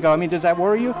years ago. Does that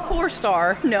worry you? Poor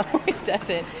star. No, it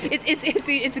doesn't.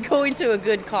 It's going to a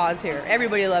good cause here.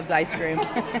 Everybody loves ice cream.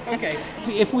 Okay.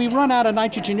 If we run out of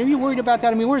nitrogen, are you worried about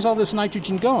that? Where's all this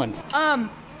nitrogen going?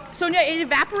 So it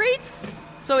evaporates.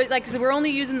 So we're only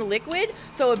using the liquid.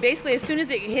 So basically, as soon as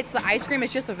it hits the ice cream,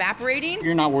 it's just evaporating.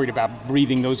 You're not worried about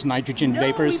breathing those nitrogen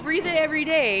vapors? No, we breathe it every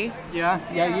day.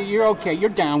 Yeah, you're okay.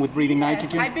 You're down with breathing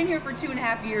nitrogen? I've been here for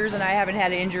 2.5 years, and I haven't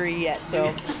had an injury yet,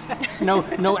 so...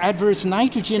 No adverse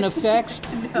nitrogen effects?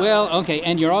 No. Well, okay,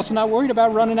 and you're also not worried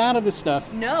about running out of this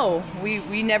stuff? No,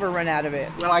 we never run out of it.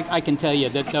 Well, I can tell you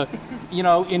that,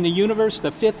 in the universe,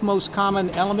 the fifth most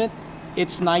common element,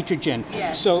 it's nitrogen.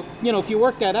 Yes. So, if you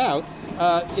work that out,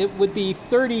 it would be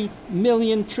 30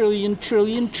 million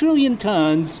trillion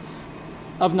tons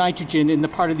of nitrogen in the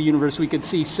part of the universe we could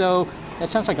see. So that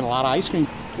sounds like a lot of ice cream.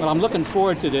 Well, I'm looking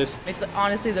forward to this. It's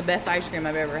honestly the best ice cream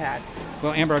I've ever had.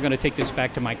 Well, Amber, I'm going to take this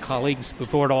back to my colleagues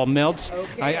before it all melts.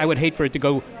 Okay. I would hate for it to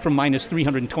go from minus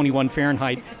 321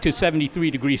 Fahrenheit to 73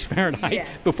 degrees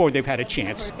Fahrenheit before they've had a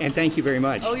chance. And thank you very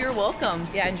much. Oh, you're welcome.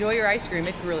 Yeah, enjoy your ice cream.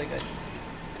 It's really good.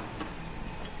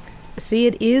 See,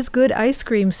 it is good ice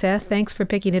cream, Seth. Thanks for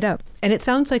picking it up. And it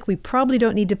sounds like we probably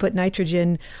don't need to put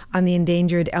nitrogen on the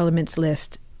endangered elements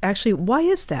list. Actually, why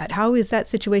is that? How is that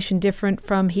situation different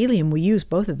from helium? We use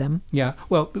both of them. Yeah,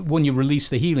 well, when you release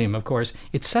the helium, of course,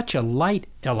 it's such a light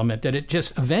element that it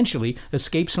just eventually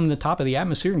escapes from the top of the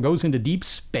atmosphere and goes into deep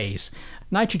space.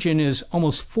 Nitrogen is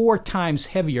almost 4 times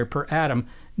heavier per atom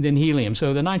than helium,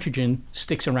 so the nitrogen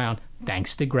sticks around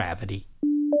thanks to gravity.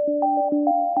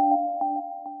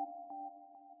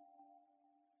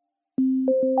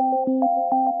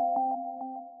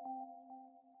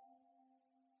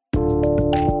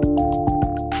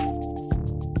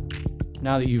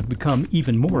 Now that you've become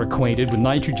even more acquainted with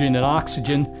nitrogen and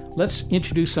oxygen, let's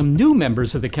introduce some new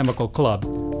members of the chemical club.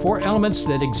 4 elements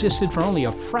that existed for only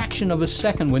a fraction of a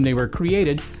second when they were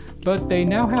created, but they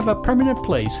now have a permanent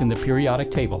place in the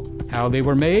periodic table. How they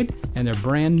were made and their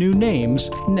brand new names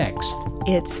next.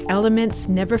 It's Elements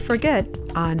Never Forget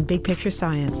on Big Picture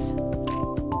Science.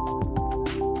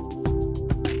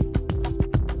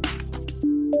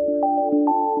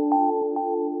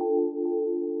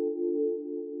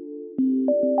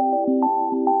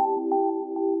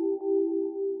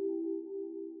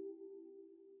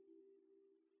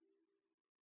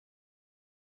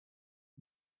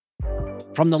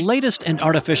 From the latest in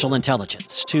artificial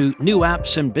intelligence to new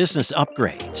apps and business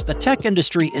upgrades, the tech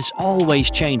industry is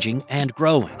always changing and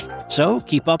growing. So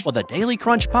keep up with the Daily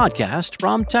Crunch podcast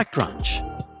from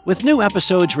TechCrunch. With new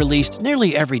episodes released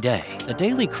nearly every day, the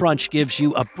Daily Crunch gives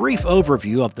you a brief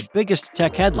overview of the biggest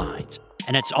tech headlines,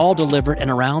 and it's all delivered in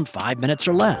around 5 minutes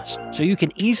or less, so you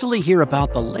can easily hear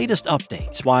about the latest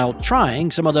updates while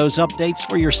trying some of those updates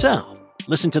for yourself.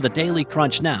 Listen to the Daily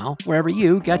Crunch now, wherever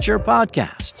you get your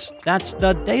podcasts. That's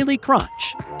the Daily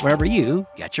Crunch, wherever you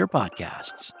get your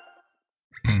podcasts.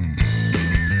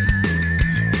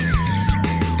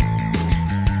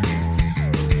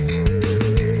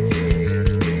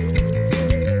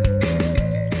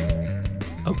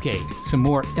 Okay, some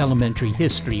more elementary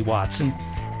history, Watson.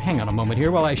 Hang on a moment here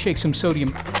while I shake some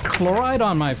sodium chloride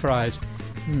on my fries.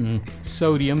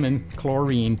 Sodium and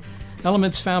chlorine.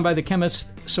 Elements found by the chemist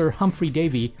Sir Humphrey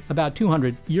Davy about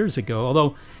 200 years ago,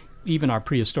 although even our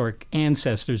prehistoric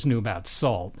ancestors knew about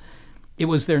salt. It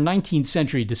was their 19th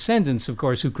century descendants, of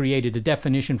course, who created a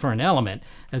definition for an element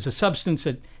as a substance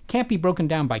that can't be broken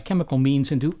down by chemical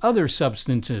means into other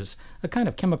substances, a kind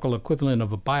of chemical equivalent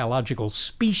of a biological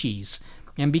species,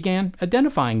 and began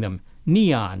identifying them: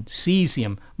 neon,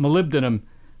 cesium, molybdenum.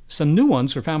 Some new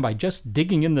ones were found by just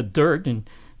digging in the dirt and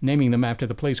naming them after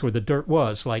the place where the dirt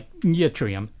was, like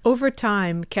yttrium. Over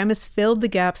time, chemists filled the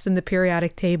gaps in the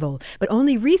periodic table, but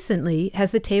only recently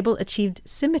has the table achieved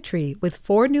symmetry, with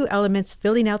 4 new elements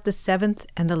filling out the 7th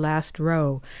and the last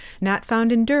row. Not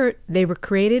found in dirt, they were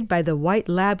created by the white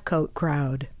lab coat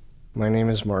crowd. My name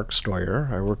is Mark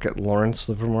Stoyer. I work at Lawrence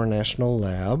Livermore National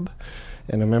Lab,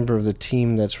 and a member of the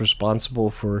team that's responsible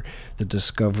for the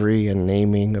discovery and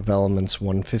naming of elements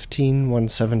 115,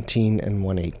 117, and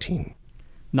 118.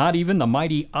 Not even the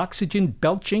mighty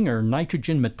oxygen-belching or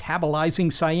nitrogen-metabolizing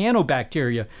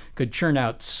cyanobacteria could churn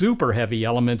out super-heavy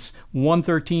elements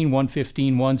 113,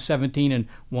 115, 117, and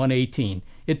 118.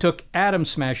 It took atom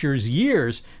smashers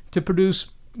years to produce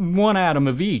 1 atom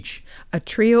of each. A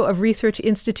trio of research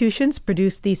institutions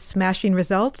produced these smashing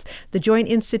results: the Joint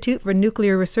Institute for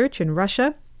Nuclear Research in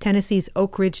Russia, Tennessee's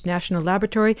Oak Ridge National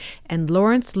Laboratory, and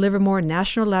Lawrence Livermore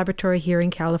National Laboratory here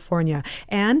in California.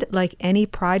 And, like any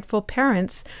prideful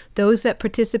parents, those that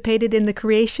participated in the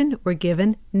creation were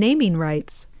given naming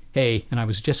rights. Hey, and I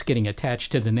was just getting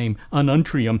attached to the name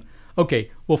ununtrium.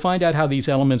 Okay, we'll find out how these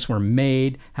elements were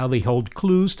made, how they hold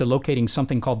clues to locating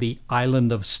something called the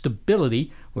island of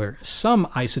stability, where some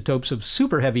isotopes of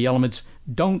super-heavy elements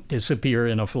don't disappear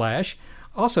in a flash.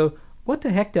 Also, what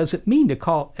the heck does it mean to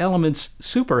call elements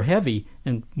super heavy,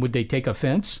 and would they take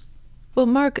offense? Well,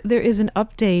 Mark, there is an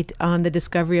update on the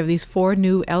discovery of these 4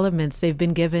 new elements. They've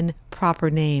been given proper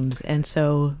names, and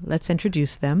so let's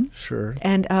introduce them. Sure.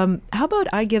 And how about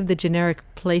I give the generic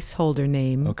placeholder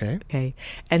name? Okay.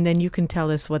 And then you can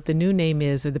tell us what the new name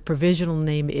is, or the provisional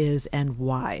name is, and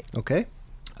why. Okay.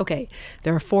 Okay,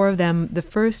 there are 4 of them. The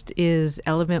first is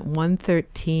element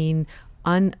 113,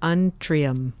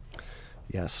 ununtrium.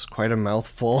 Yes, quite a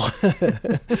mouthful.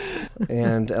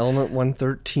 And element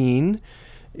 113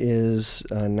 is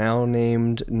now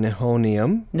named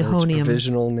nihonium. Its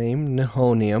provisional name,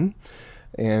 nihonium.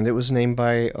 And it was named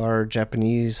by our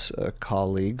Japanese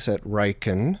colleagues at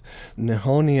Riken.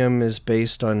 Nihonium is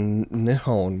based on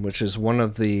Nihon, which is one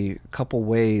of the couple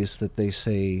ways that they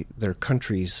say their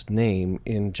country's name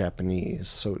in Japanese.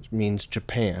 So it means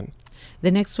Japan.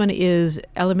 The next one is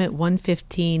element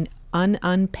 115,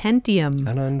 ununpentium.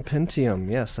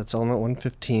 Ununpentium, yes, that's element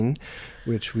 115,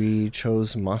 which we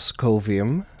chose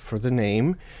Moscovium for the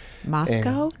name.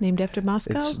 Moscow? Named after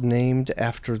Moscow? It's named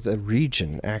after the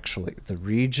region, actually. The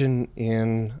region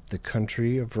in the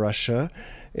country of Russia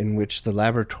in which the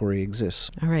laboratory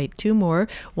exists. All right, 2 more.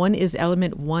 One is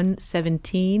element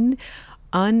 117,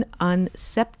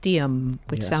 unseptium,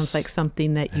 which sounds like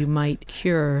something that you might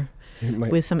cure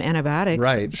with some antibiotics.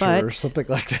 Right, sure, something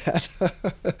like that.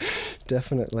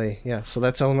 Definitely, yeah. So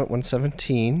that's element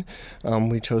 117.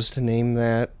 We chose to name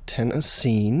that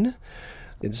Tennessee.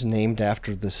 It's named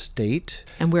after the state.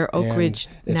 And where Oak Ridge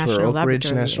National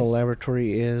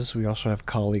Laboratory is. We also have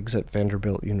colleagues at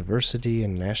Vanderbilt University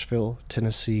in Nashville,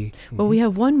 Tennessee. Well, we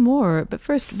have one more, but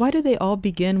first, why do they all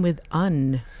begin with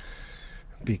un?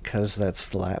 Because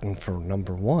that's Latin for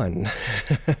number 1.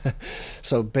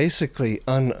 So basically,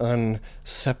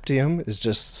 septium is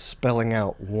just spelling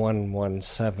out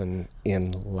 117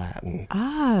 in Latin.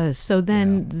 So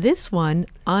then this one,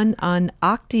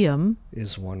 octium,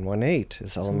 is 118,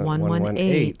 is element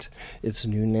 118. Its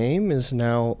new name is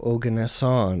now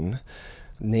Oganesson,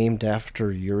 named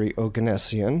after Yuri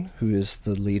Oganessian, who is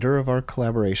the leader of our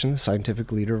collaboration, the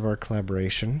scientific leader of our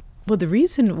collaboration. Well, the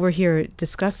reason we're here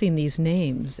discussing these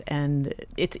names, and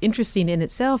it's interesting in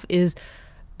itself, is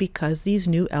because these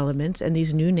new elements and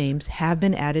these new names have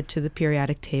been added to the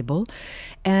periodic table.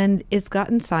 And it's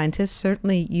gotten scientists,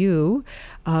 certainly you,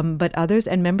 but others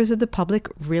and members of the public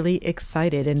really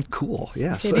excited. And cool,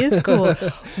 yes. It is cool.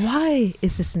 Why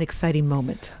is this an exciting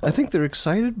moment? I think they're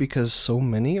excited because so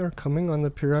many are coming on the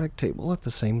periodic table at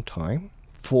the same time.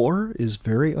 4 is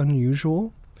very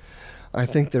unusual. I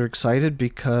think they're excited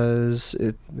because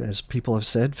it, as people have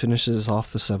said, finishes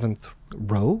off the 7th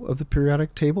row of the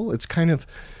periodic table. It's kind of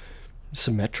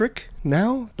symmetric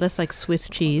now. Less like Swiss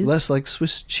cheese. Less like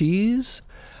Swiss cheese.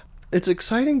 It's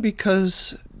exciting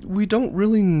because we don't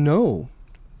really know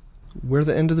where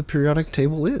the end of the periodic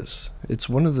table is. It's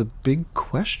one of the big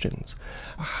questions.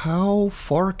 How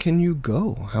far can you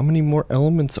go? How many more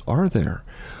elements are there?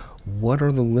 What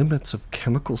are the limits of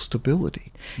chemical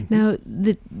stability? Now,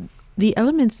 the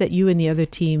elements that you and the other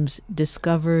teams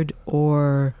discovered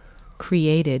or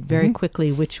created very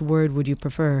quickly, which word would you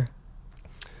prefer?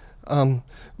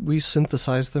 We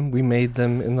synthesized them. We made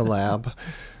them in the lab.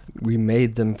 We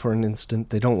made them for an instant.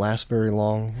 They don't last very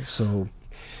long. So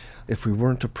if we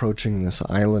weren't approaching this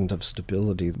island of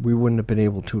stability, we wouldn't have been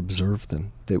able to observe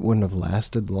them. They wouldn't have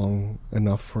lasted long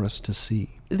enough for us to see.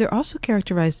 They're also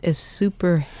characterized as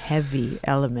super heavy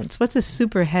elements. What's a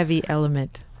super heavy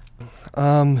element?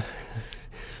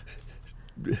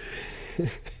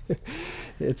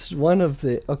 It's one of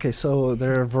the... Okay, so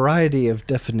there are a variety of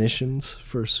definitions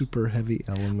for super heavy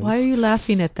elements. Why are you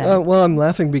laughing at that? Well, I'm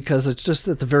laughing because it's just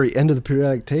at the very end of the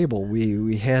periodic table.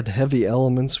 We had heavy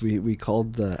elements. We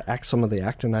called some of the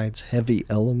actinides heavy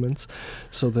elements.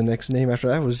 So the next name after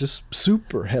that was just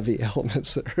super heavy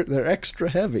elements. They're extra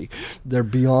heavy. They're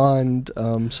beyond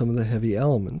some of the heavy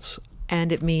elements.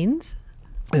 And it means?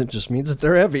 It just means that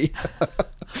they're heavy.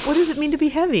 What does it mean to be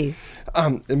heavy?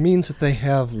 It means that they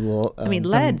have...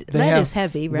 lead is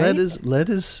heavy, right? Lead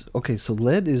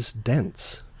is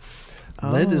dense.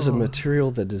 Oh. Lead is a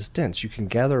material that is dense. You can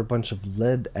gather a bunch of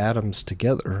lead atoms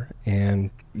together,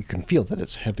 and you can feel that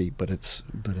it's heavy, but it's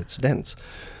dense.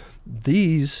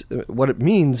 These, what it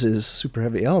means is, super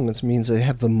heavy elements means they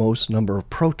have the most number of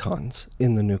protons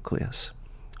in the nucleus,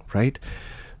 right?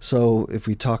 So if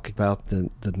we talk about the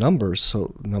numbers,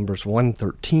 so numbers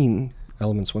 113,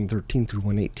 elements 113 through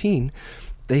 118,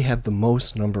 they have the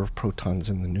most number of protons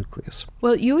in the nucleus.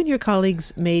 Well, you and your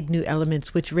colleagues made new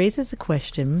elements, which raises the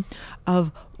question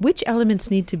of which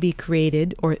elements need to be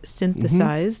created or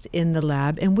synthesized in the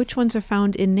lab, and which ones are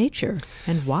found in nature,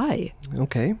 and why?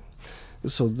 Okay.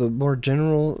 So the more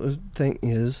general thing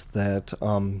is that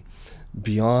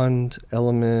beyond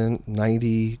element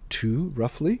 92,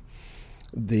 roughly,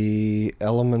 the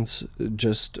elements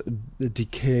just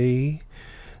decay.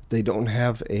 They don't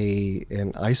have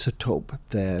an isotope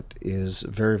that is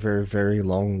very, very, very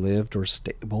long-lived or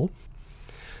stable.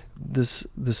 This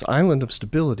island of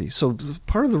stability. So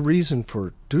part of the reason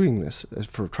for doing this,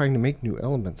 for trying to make new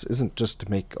elements, isn't just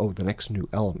to make, the next new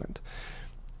element.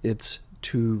 It's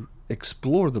to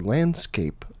explore the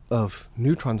landscape of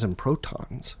neutrons and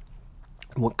protons,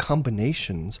 and what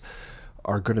combinations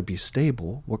are going to be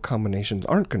stable, what combinations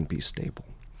aren't going to be stable.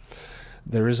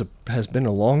 There has been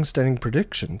a long-standing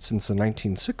prediction since the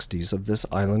 1960s of this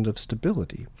island of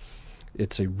stability.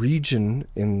 It's a region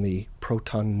in the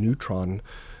proton-neutron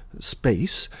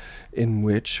space in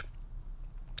which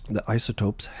the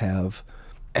isotopes have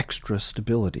extra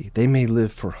stability. They may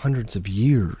live for hundreds of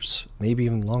years, maybe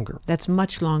even longer. That's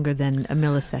much longer than a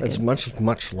millisecond. It's much,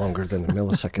 much longer than a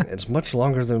millisecond. It's much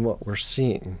longer than what we're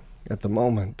seeing at the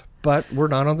moment. But we're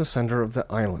not on the center of the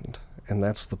island, and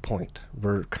that's the point.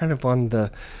 We're kind of on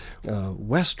the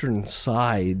western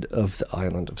side of the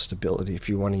island of stability, if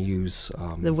you want to use...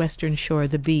 the western shore,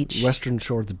 the beach. Western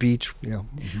shore, the beach, yeah.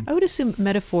 Mm-hmm. I would assume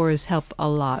metaphors help a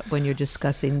lot when you're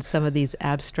discussing some of these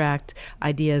abstract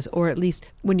ideas, or at least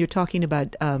when you're talking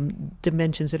about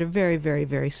dimensions that are very, very,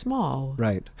 very small.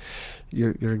 Right.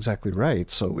 You're exactly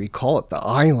right. So we call it the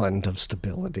island of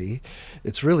stability.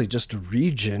 It's really just a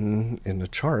region in the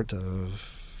chart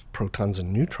of protons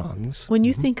and neutrons. When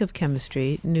you think of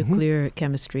chemistry, nuclear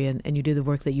chemistry, and you do the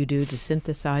work that you do to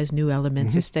synthesize new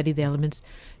elements or study the elements,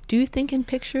 do you think in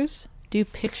pictures? Do you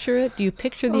picture it? Do you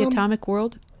picture the atomic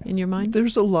world in your mind?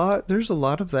 There's a lot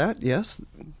of that, yes.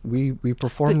 We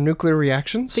perform nuclear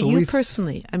reactions. But you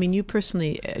personally,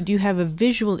 do you have a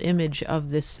visual image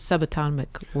of this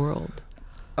subatomic world?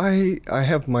 I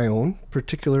have my own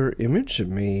particular image.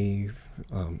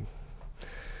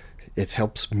 It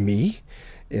helps me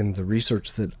in the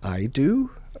research that I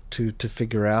do to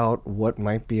figure out what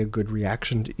might be a good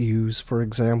reaction to use, for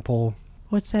example.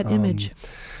 What's that image?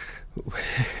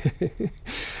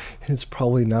 It's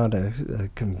probably not a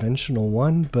conventional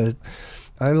one, but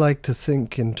I like to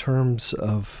think in terms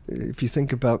of, if you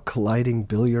think about colliding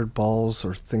billiard balls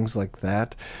or things like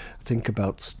that, think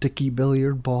about sticky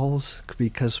billiard balls,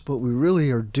 because what we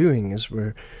really are doing is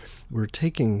we're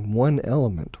taking one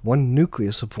element, one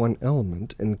nucleus of one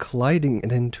element, and colliding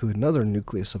it into another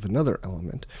nucleus of another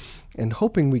element, and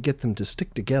hoping we get them to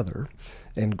stick together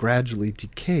and gradually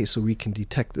decay so we can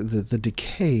detect. The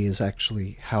decay is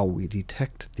actually how we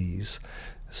detect these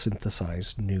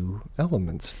synthesized new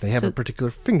elements. They have a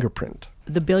particular fingerprint.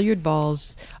 The billiard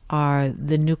balls are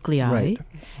the nuclei, right.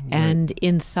 And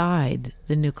inside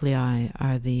the nuclei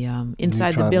are the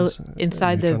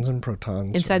neutrons and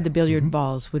protons. Inside the billiard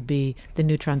balls would be the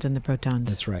neutrons and the protons.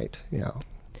 That's right. Yeah.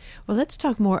 Well, let's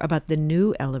talk more about the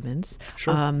new elements.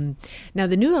 Sure. Now,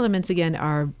 the new elements again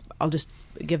are, I'll just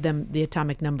give them the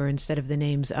atomic number instead of the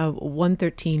names,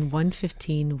 113,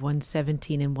 115,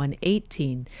 117, and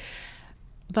 118.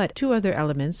 But two other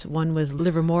elements, one was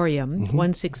livermorium,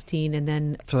 116, and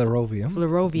then flerovium,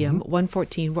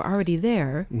 114, were already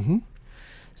there.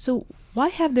 So why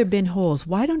have there been holes?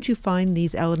 Why don't you find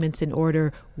these elements in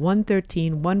order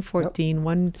 113, 114,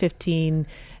 115,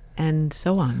 and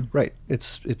so on? Right.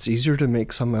 It's easier to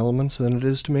make some elements than it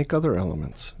is to make other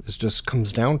elements. It just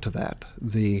comes down to that.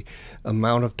 The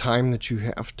amount of time that you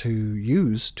have to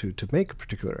use to make a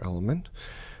particular element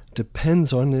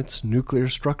depends on its nuclear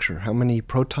structure, how many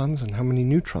protons and how many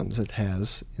neutrons it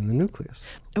has in the nucleus.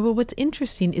 Well, what's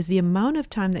interesting is the amount of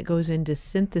time that goes into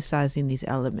synthesizing these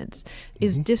elements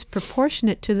is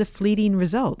disproportionate to the fleeting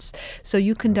results. So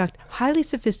you conduct highly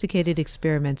sophisticated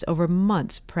experiments over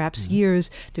months, perhaps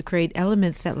years, to create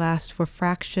elements that last for a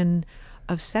fraction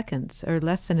of seconds or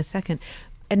less than a second.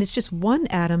 And it's just one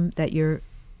atom that you're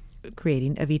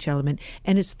creating of each element,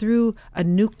 and it's through a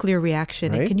nuclear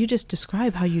reaction. Right. And can you just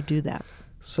describe how you do that?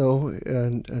 So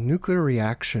a nuclear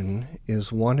reaction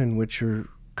is one in which you're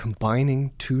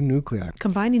combining two nuclei.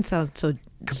 Combining sounds so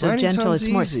gentle. It's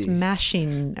more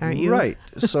smashing, aren't you? Right.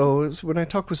 So when I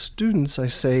talk with students, I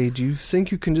say, do you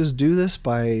think you can just do this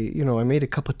by, I made a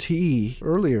cup of tea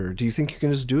earlier. Do you think you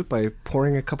can just do it by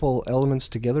pouring a couple elements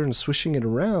together and swishing it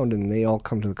around? And they all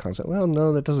come to the concept, well,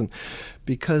 no, that doesn't.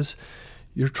 Because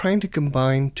you're trying to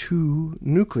combine two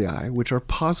nuclei which are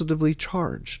positively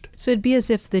charged. So it'd be as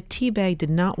if the tea bag did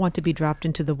not want to be dropped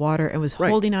into the water and was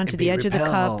holding on to the edge of the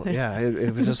cup. Yeah,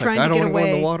 it was just like, I don't want to go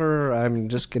in the water, I'm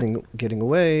just getting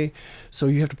away. So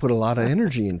you have to put a lot of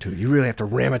energy into it. You really have to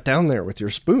ram it down there with your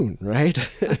spoon, right?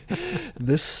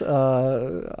 This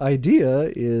idea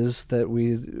is that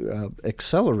we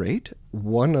accelerate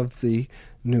one of the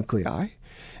nuclei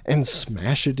and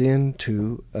smash it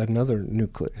into another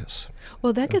nucleus.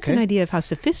 Well, that gets an idea of how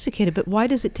sophisticated, but why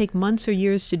does it take months or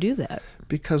years to do that?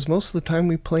 Because most of the time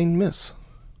we plain miss.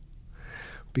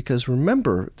 Because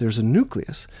remember, there's a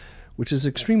nucleus, which is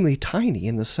extremely tiny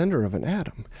in the center of an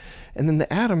atom. And then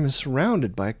the atom is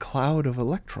surrounded by a cloud of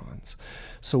electrons.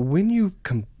 So when you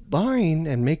combine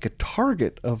and make a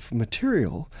target of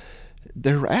material,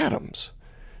 they're atoms.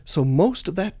 So most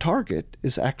of that target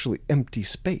is actually empty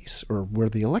space, or where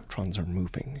the electrons are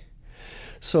moving.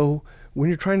 So when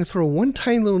you're trying to throw one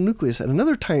tiny little nucleus at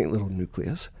another tiny little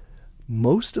nucleus,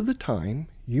 most of the time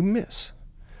you miss.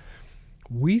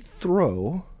 We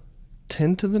throw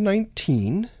 10 to the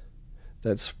 19,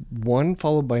 that's 1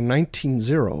 followed by 19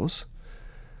 zeros,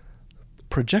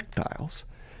 projectiles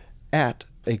at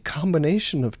a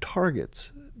combination of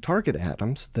target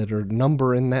atoms that are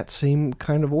number in that same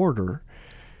kind of order.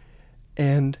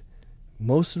 And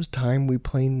most of the time we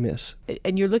plain miss.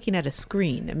 And you're looking at a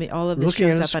screen. I mean, all of this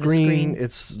shows up on a screen.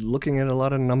 It's looking at a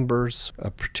lot of numbers, a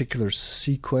particular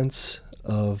sequence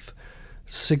of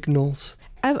signals.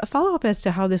 I have a follow-up as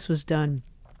to how this was done.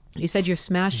 You said you're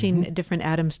smashing different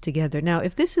atoms together. Now,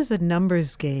 if this is a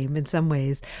numbers game in some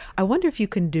ways, I wonder if you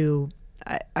can do...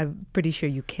 I'm pretty sure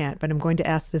you can't, but I'm going to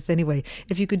ask this anyway.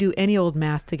 If you could do any old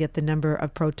math to get the number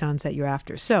of protons that you're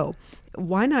after. So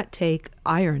why not take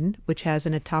iron, which has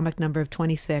an atomic number of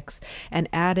 26, and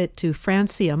add it to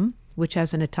francium, which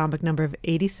has an atomic number of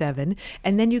 87,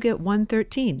 and then you get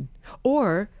 113.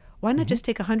 Or why not just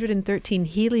take 113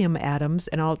 helium atoms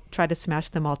and I'll try to smash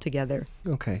them all together?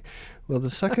 Okay. Well,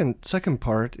 the second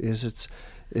part is it's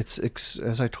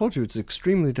as I told you, it's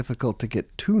extremely difficult to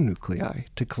get two nuclei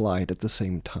to collide at the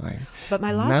same time. But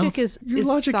my logic is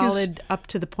solid up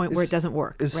to the point where it doesn't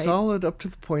work. It's right? solid up to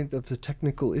the point of the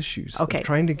technical issues. Okay. Of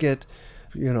trying to get,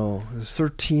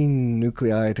 13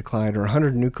 nuclei to collide or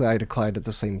 100 nuclei to collide at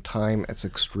the same time. It's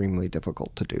extremely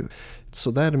difficult to do.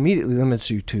 So that immediately limits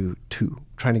you to two,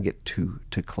 trying to get two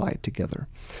to collide together.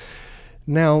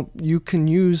 Now, you can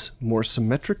use more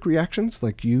symmetric reactions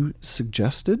like you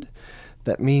suggested.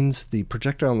 That means the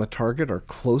projectile and the target are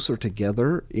closer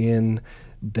together in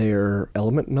their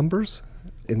element numbers,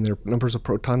 in their numbers of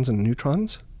protons and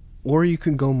neutrons. Or you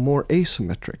can go more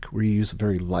asymmetric, where you use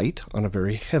very light on a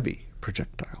very heavy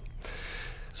projectile.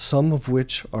 Some of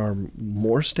which are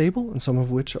more stable and some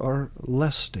of which are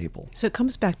less stable. So it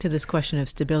comes back to this question of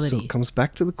stability. So it comes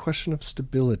back to the question of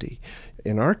stability.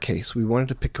 In our case, we wanted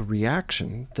to pick a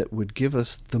reaction that would give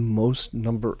us the most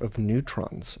number of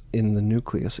neutrons in the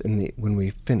nucleus when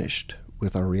we finished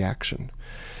with our reaction.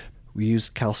 We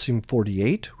used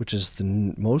calcium-48, which is the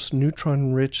most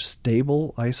neutron-rich,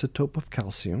 stable isotope of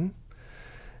calcium.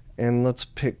 And let's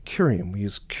pick curium. We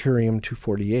use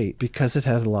curium-248 because it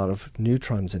had a lot of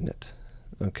neutrons in it.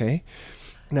 Okay?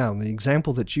 Now, the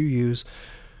example that you use,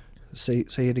 say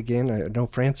it again. I know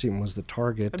francium was the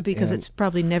target. Because it's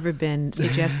probably never been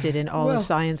suggested in all of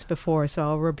science before, so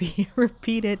I'll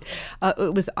repeat it.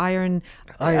 It was iron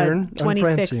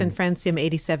 26 and francium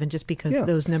 87, just because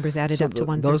those numbers added up to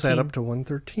 113. Those add up to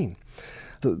 113.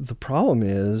 The problem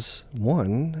is,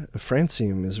 one,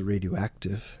 francium is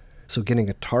radioactive. So getting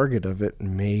a target of it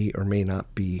may or may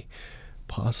not be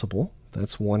possible.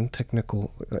 That's one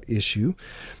technical issue.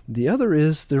 The other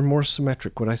is they're more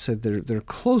symmetric. What I said, they're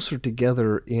closer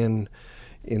together in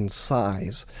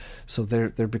size. So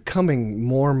they're becoming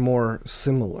more and more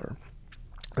similar.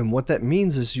 And what that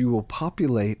means is you will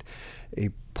populate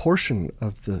a portion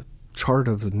of the chart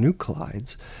of the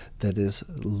nuclides that is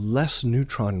less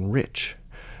neutron rich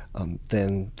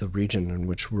than the region in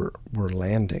which we're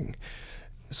landing.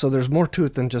 So there's more to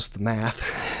it than just the math.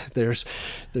 There's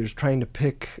trying to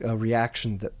pick a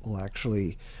reaction that will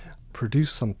actually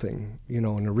produce something, in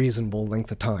a reasonable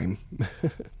length of time.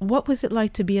 What was it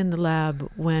like to be in the lab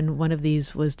when one of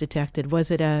these was detected? Was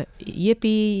it a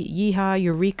yippee, yeehaw,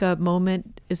 eureka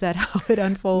moment? Is that how it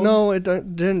unfolds? No,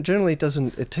 generally it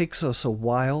doesn't. It takes us a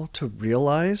while to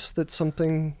realize that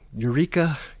something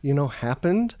eureka,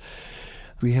 happened.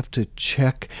 We have to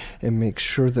check and make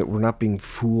sure that we're not being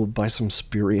fooled by some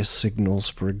spurious signals,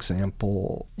 for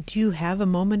example. Do you have a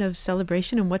moment of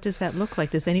celebration, and what does that look like?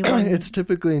 Does anyone... It's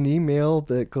typically an email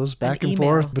that goes back and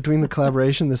forth between the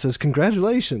collaboration that says,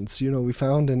 congratulations, we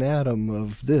found an atom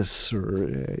of this, or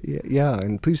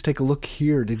and please take a look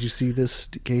here. Did you see this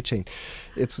decay chain?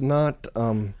 It's not...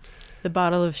 the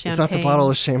bottle of champagne. It's not the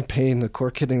bottle of champagne, the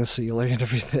cork hitting the ceiling and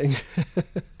everything.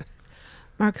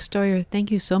 Mark Stoyer, thank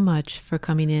you so much for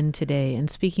coming in today and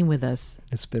speaking with us.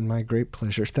 It's been my great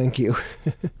pleasure. Thank you.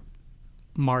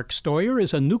 Mark Stoyer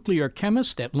is a nuclear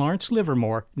chemist at Lawrence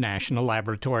Livermore National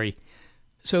Laboratory.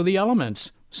 So the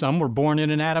elements, some were born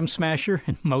in an atom smasher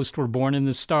and most were born in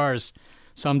the stars.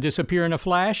 Some disappear in a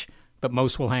flash, but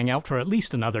most will hang out for at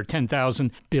least another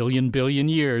 10,000 billion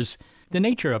years. The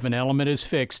nature of an element is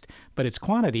fixed, but its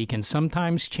quantity can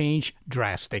sometimes change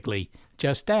drastically.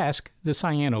 Just ask the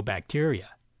cyanobacteria.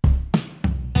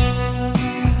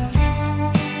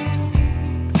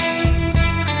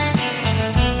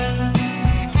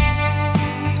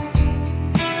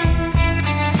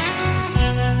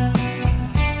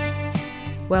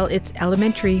 Well, it's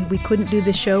elementary. We couldn't do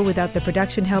the show without the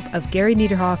production help of Gary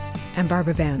Niederhoff and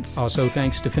Barbara Vance. Also,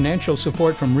 thanks to financial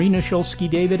support from Rena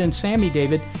Shulsky-David and Sammy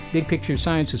David, Big Picture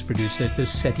Science is produced at the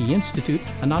SETI Institute,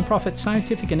 a nonprofit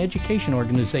scientific and education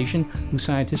organization whose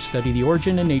scientists study the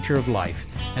origin and nature of life.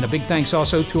 And a big thanks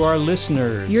also to our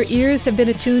listeners. Your ears have been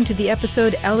attuned to the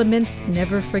episode Elements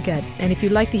Never Forget. And if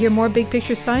you'd like to hear more Big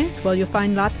Picture Science, well, you'll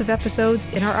find lots of episodes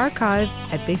in our archive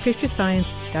at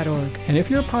bigpicturescience.org. And if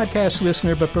you're a podcast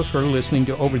listener but prefer listening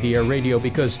to over-the-air radio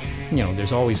because,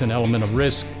 there's always an element of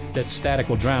risk that static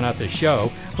will drown out the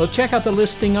show, well, check out the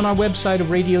listing on our website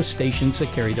of radio stations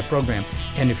that carry the program.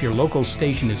 And if your local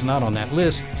station is not on that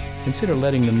list, consider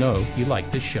letting them know you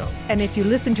like this show. And if you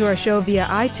listen to our show via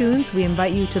iTunes, we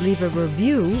invite you to leave a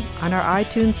review on our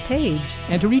iTunes page.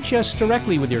 And to reach us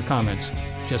directly with your comments,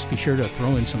 just be sure to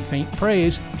throw in some faint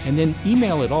praise and then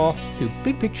email it all to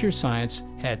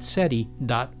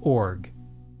bigpicturescience@seti.org.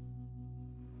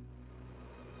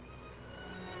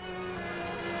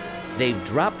 They've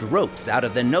dropped ropes out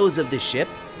of the nose of the ship,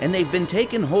 and they've been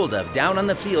taken hold of down on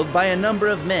the field by a number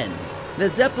of men. The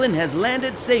Zeppelin has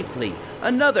landed safely.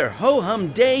 Another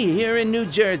ho-hum day here in New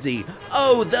Jersey.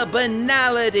 Oh, the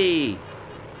banality!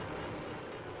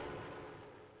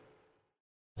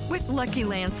 With Lucky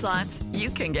Land Slots,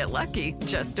 you can get lucky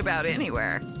just about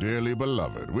anywhere. Dearly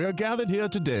beloved, we are gathered here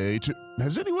today to...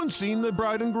 Has anyone seen the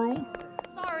bride and groom?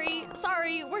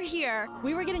 Sorry, we're here.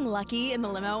 We were getting lucky in the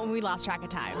limo and we lost track of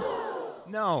time.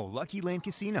 No, Lucky Land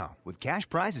Casino, with cash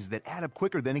prizes that add up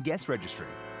quicker than a guest registry.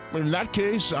 In that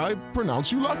case, I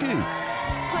pronounce you lucky.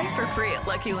 Play for free at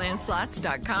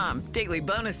LuckyLandSlots.com. Daily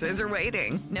bonuses are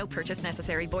waiting. No purchase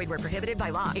necessary. Void where prohibited by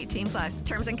law. 18+.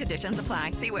 Terms and conditions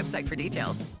apply. See website for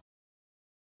details.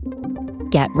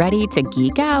 Get ready to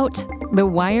geek out. The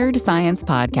Wired Science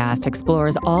Podcast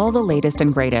explores all the latest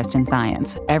and greatest in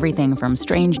science. Everything from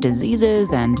strange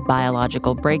diseases and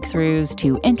biological breakthroughs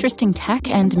to interesting tech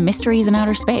and mysteries in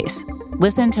outer space.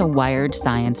 Listen to Wired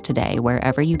Science today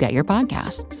wherever you get your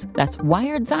podcasts. That's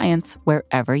Wired Science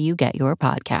wherever you get your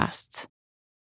podcasts.